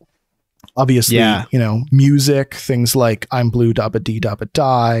 Obviously, music, things like I'm Blue Dabba Dee Dabba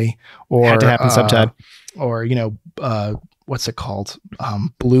Die, or had to happen sometime. Or, what's it called?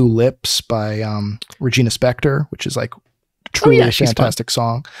 Blue Lips by Regina Spektor, which is like truly a fantastic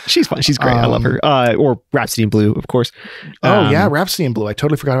song. She's fun. She's great. I love her. Or Rhapsody in Blue, of course. Rhapsody in Blue. I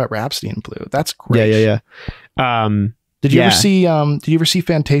totally forgot about Rhapsody in Blue. That's great. Yeah. Did you ever see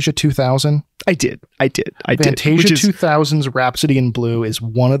Fantasia 2000? I did. Fantasia 2000's Rhapsody in Blue is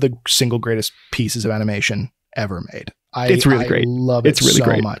one of the single greatest pieces of animation ever made. It's really great. I love it so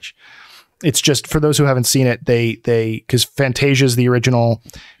much. It's just, for those who haven't seen it, because Fantasia is the original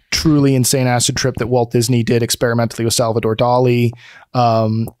truly insane acid trip that Walt Disney did experimentally with Salvador Dali,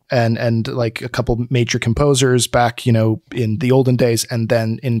 and like a couple major composers back, in the olden days. And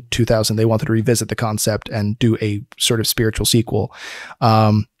then in 2000, they wanted to revisit the concept and do a sort of spiritual sequel.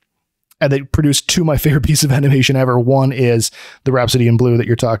 And they produced two of my favorite pieces of animation ever. One is the Rhapsody in Blue that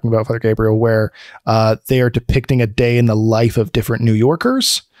you're talking about, Father Gabriel, where they are depicting a day in the life of different New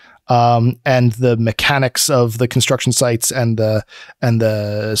Yorkers. And the mechanics of the construction sites and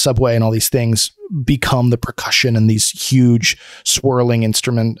the subway and all these things become the percussion and these huge swirling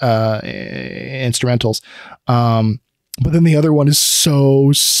instrumentals. But then the other one is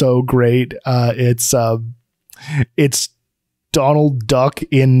so great. It's Donald Duck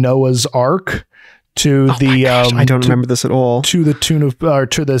in Noah's Ark to I don't remember this at all. To the tune of, or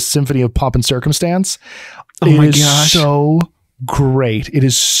to the Symphony of Pomp and Circumstance. Oh my gosh. So great. It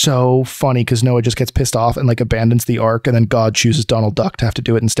is so funny because Noah just gets pissed off and like abandons the ark, and then God chooses Donald Duck to have to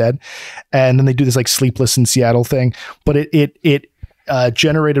do it instead. And then they do this like Sleepless in Seattle thing, but it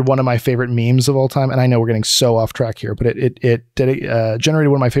generated one of my favorite memes of all time. And I know we're getting so off track here, but it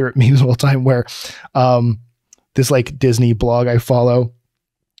generated one of my favorite memes of all time, where this like Disney blog I follow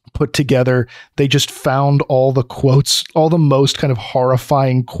put together, they just found all the quotes, all the most kind of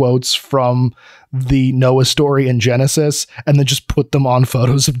horrifying quotes from the Noah story in Genesis, and then just put them on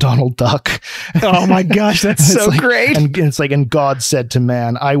photos of Donald Duck. Oh my gosh, that's so great. And it's like, and God said to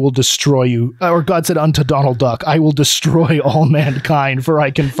man, I will destroy you. Or God said unto Donald Duck, I will destroy all mankind, for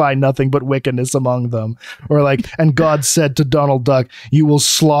I can find nothing but wickedness among them. Or like, and God said to Donald Duck, you will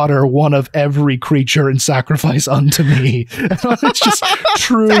slaughter one of every creature and sacrifice unto me. It's just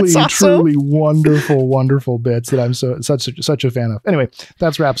truly, truly wonderful, wonderful bits that I'm such a fan of. Anyway,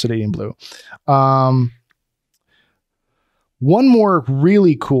 that's Rhapsody in Blue. One more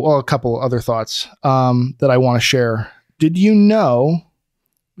really cool, a couple other thoughts that I want to share. Did you know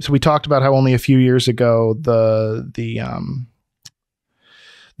So we talked about how only a few years ago the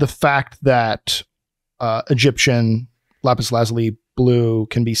fact that Egyptian lapis lazuli blue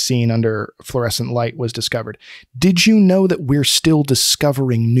can be seen under fluorescent light was discovered. Did you know that we're still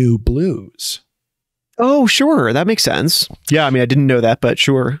discovering new blues? Oh, sure. That makes sense. Yeah, I mean, I didn't know that, but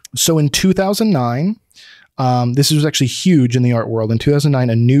sure. So in 2009, this was actually huge in the art world. In 2009,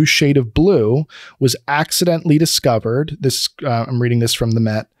 a new shade of blue was accidentally discovered. This I'm reading this from the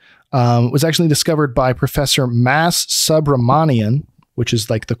Met. Was actually discovered by Professor Mas Subramanian, which is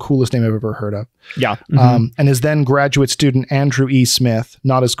like the coolest name I've ever heard of. Yeah. And his then graduate student, Andrew E. Smith,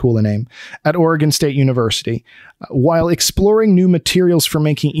 not as cool a name, at Oregon State University. While exploring new materials for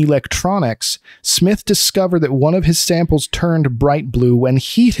making electronics, Smith discovered that one of his samples turned bright blue when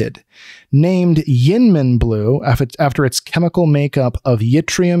heated. Named Yinmen blue after its chemical makeup of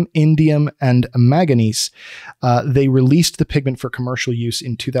yttrium, indium, and manganese, they released the pigment for commercial use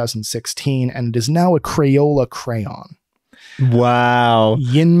in 2016, and it is now a Crayola crayon. Wow.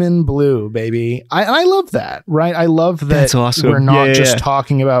 Yinmen blue, baby. I love that, right? I love that. That's awesome. We're not just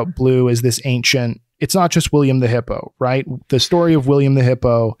talking about blue as this ancient, it's not just William the Hippo, right? The story of William the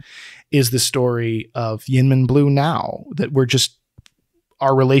Hippo is the story of Yinmen blue now, that we're just,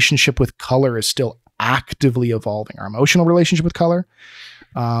 our relationship with color is still actively evolving. Our emotional relationship with color,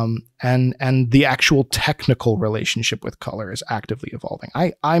 and the actual technical relationship with color is actively evolving.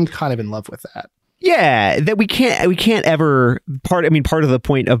 I'm kind of in love with that. Yeah, that we can't ever part of the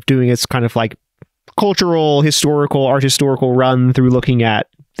point of doing it's kind of like art historical run through looking at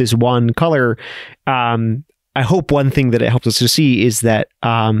this one color. I hope one thing that it helps us to see is that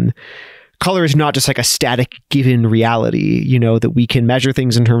color is not just like a static given reality, you know, that we can measure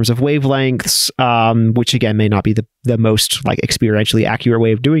things in terms of wavelengths, which again may not be the most like experientially accurate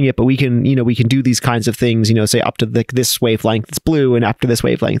way of doing it, but we can do these kinds of things, you know, say up to this wavelength it's blue, and after this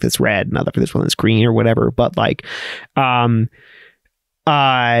wavelength it's red, and after this one it's green or whatever. But like,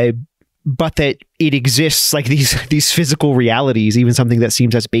 but that it exists like these physical realities, even something that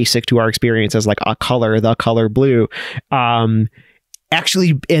seems as basic to our experience as like a color, the color blue,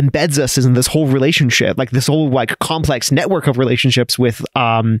 actually embeds us in this whole relationship, like this whole like complex network of relationships with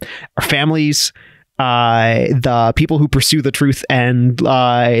our families, the people who pursue the truth and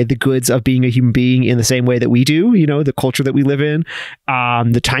the goods of being a human being in the same way that we do, you know, the culture that we live in,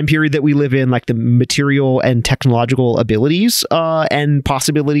 the time period that we live in, like the material and technological abilities and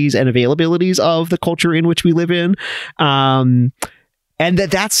possibilities and availabilities of the culture in which we live in. And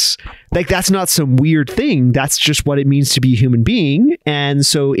that's not some weird thing. That's just what it means to be a human being. And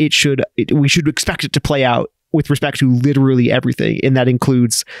so we should expect it to play out with respect to literally everything. And that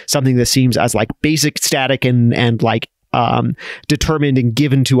includes something that seems as like basic, static, and like determined and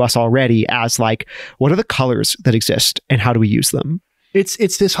given to us already as like, what are the colors that exist and how do we use them? It's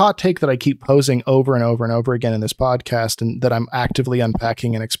this hot take that I keep posing over and over and over again in this podcast, and that I'm actively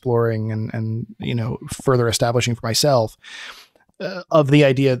unpacking and exploring and you know, further establishing for myself. Of the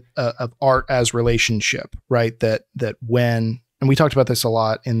idea of art as relationship, right? That when, and we talked about this a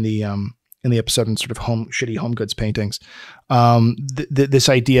lot in the episode on sort of shitty home goods paintings, this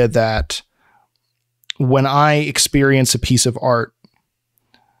idea that when I experience a piece of art,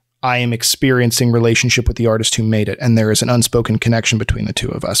 I am experiencing relationship with the artist who made it, and there is an unspoken connection between the two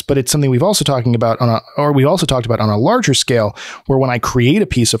of us. But it's something we've also talked about on a larger scale, where when I create a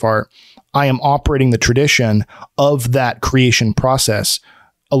piece of art, I am operating the tradition of that creation process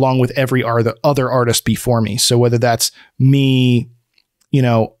along with every other artist before me. So whether that's me, you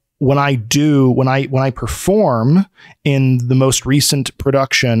know, when I perform in the most recent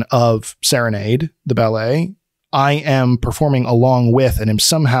production of Serenade, the ballet, I am performing along with and am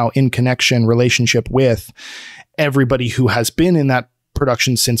somehow in connection, relationship with everybody who has been in that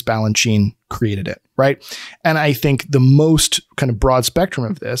production since Balanchine created it, right? And I think the most kind of broad spectrum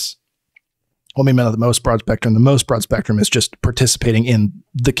of this, well, maybe not the most broad spectrum is just participating in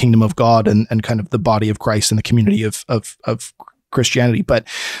the kingdom of God and kind of the body of Christ and the community of Christianity. But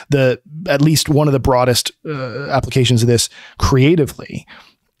at least one of the broadest applications of this creatively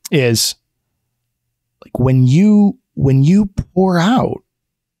is like when you pour out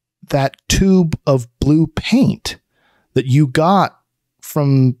that tube of blue paint that you got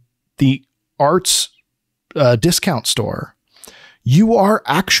from the arts discount store, you are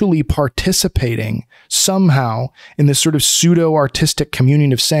actually participating somehow in this sort of pseudo artistic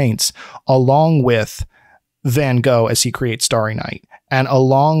communion of saints, along with Van Gogh as he creates Starry Night, and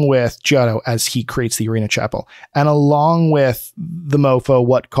along with Giotto as he creates the Arena Chapel, and along with the mofo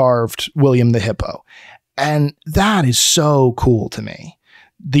what carved William the Hippo. And that is so cool to me.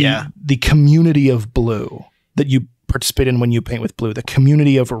 The community of blue that you participate in when you paint with blue, the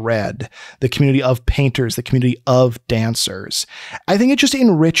community of red, the community of painters, the community of dancers. I think it just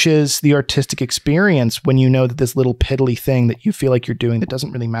enriches the artistic experience when you know that this little piddly thing that you feel like you're doing that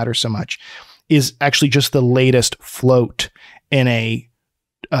doesn't really matter so much is actually just the latest float in a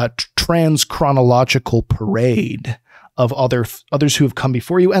trans-chronological parade of others who have come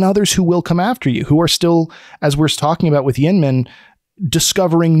before you and others who will come after you, who are still, as we're talking about with Yinmin,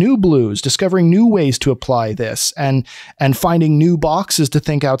 discovering new blues, discovering new ways to apply this, and finding new boxes to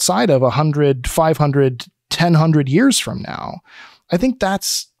think outside of 100, 500, 1,000 years from now. I think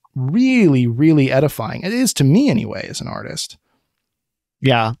that's really, really edifying. It is to me anyway, as an artist.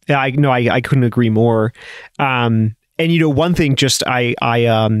 Yeah, I couldn't agree more. And, you know, one thing just I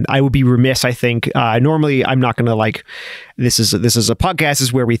would be remiss, I think, normally I'm not going to like, this is a podcast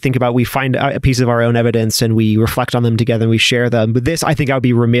is where we think about, we find a piece of our own evidence and we reflect on them together and we share them. But this, I think I would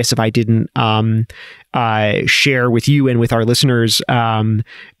be remiss if I didn't share with you and with our listeners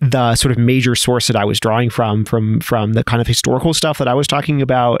the sort of major source that I was drawing from the kind of historical stuff that I was talking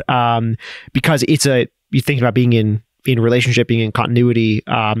about, because you think about being in relationship, being in continuity,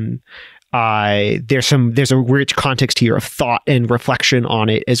 there's a rich context here of thought and reflection on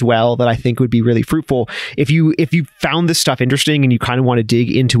it as well that I think would be really fruitful. If you found this stuff interesting and you kind of want to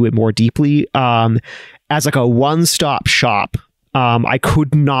dig into it more deeply, as like a one-stop shop, I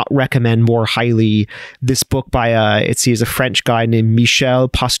could not recommend more highly this book by it's a French guy named Michel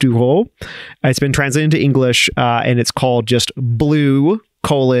Pastoureau. It's been translated into English, and it's called just Blue: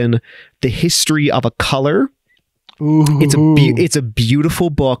 The History of a Color. Ooh. It's a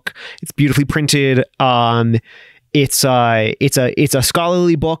beautiful book. It's beautifully printed. It's a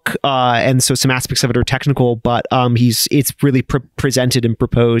scholarly book, and so some aspects of it are technical, but it's really presented and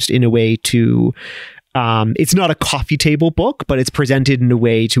proposed in a way to. It's not a coffee table book, but it's presented in a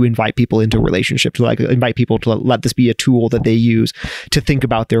way to invite people into a relationship, to like invite people to let this be a tool that they use to think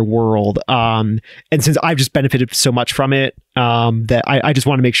about their world. And since I've just benefited so much from it, that I just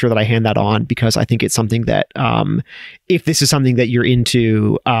want to make sure that I hand that on, because I think it's something that, if this is something that you're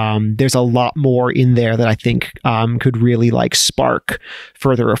into, there's a lot more in there that I think, could really like spark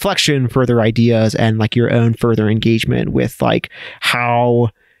further reflection, further ideas, and like your own further engagement with like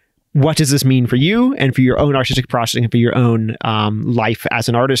what does this mean for you and for your own artistic processing and for your own life as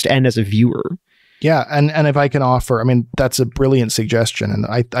an artist and as a viewer? Yeah. And if I can offer, I mean, that's a brilliant suggestion. And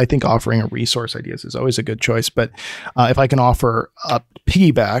I think offering a resource ideas is always a good choice. But if I can offer a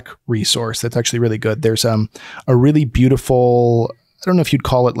piggyback resource that's actually really good, there's a really beautiful, I don't know if you'd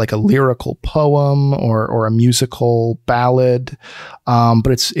call it like a lyrical poem or a musical ballad,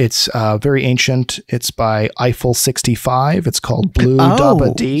 but it's very ancient. It's by Eiffel 65. It's called Blue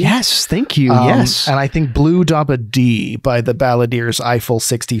Dabba Dee. Yes, thank you. Yes. And I think Blue Dabba Dee by the balladeers Eiffel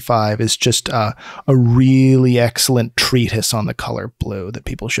 65 is just a really excellent treatise on the color blue that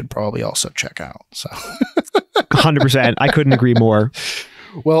people should probably also check out. So 100%. I couldn't agree more.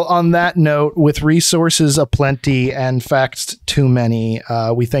 Well, on that note, with resources aplenty and facts too many,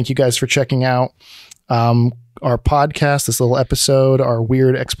 we thank you guys for checking out our podcast, this little episode, our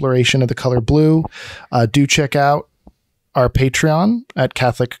weird exploration of the color blue. Do check out our Patreon at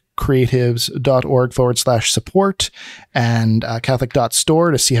catholiccreatives.org/support and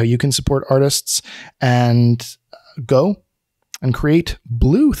catholic.store to see how you can support artists and go and create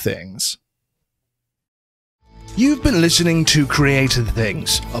blue things. You've been listening to Created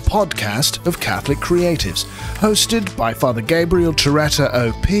Things, a podcast of Catholic Creatives, hosted by Father Gabriel Torretta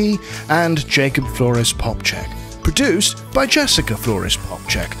OP and Jacob Flores Popchek, produced by Jessica Flores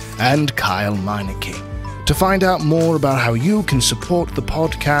Popchek and Kyle Meineke. To find out more about how you can support the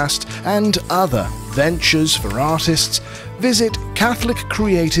podcast and other ventures for artists, visit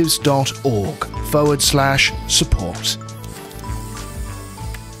catholiccreatives.org/support.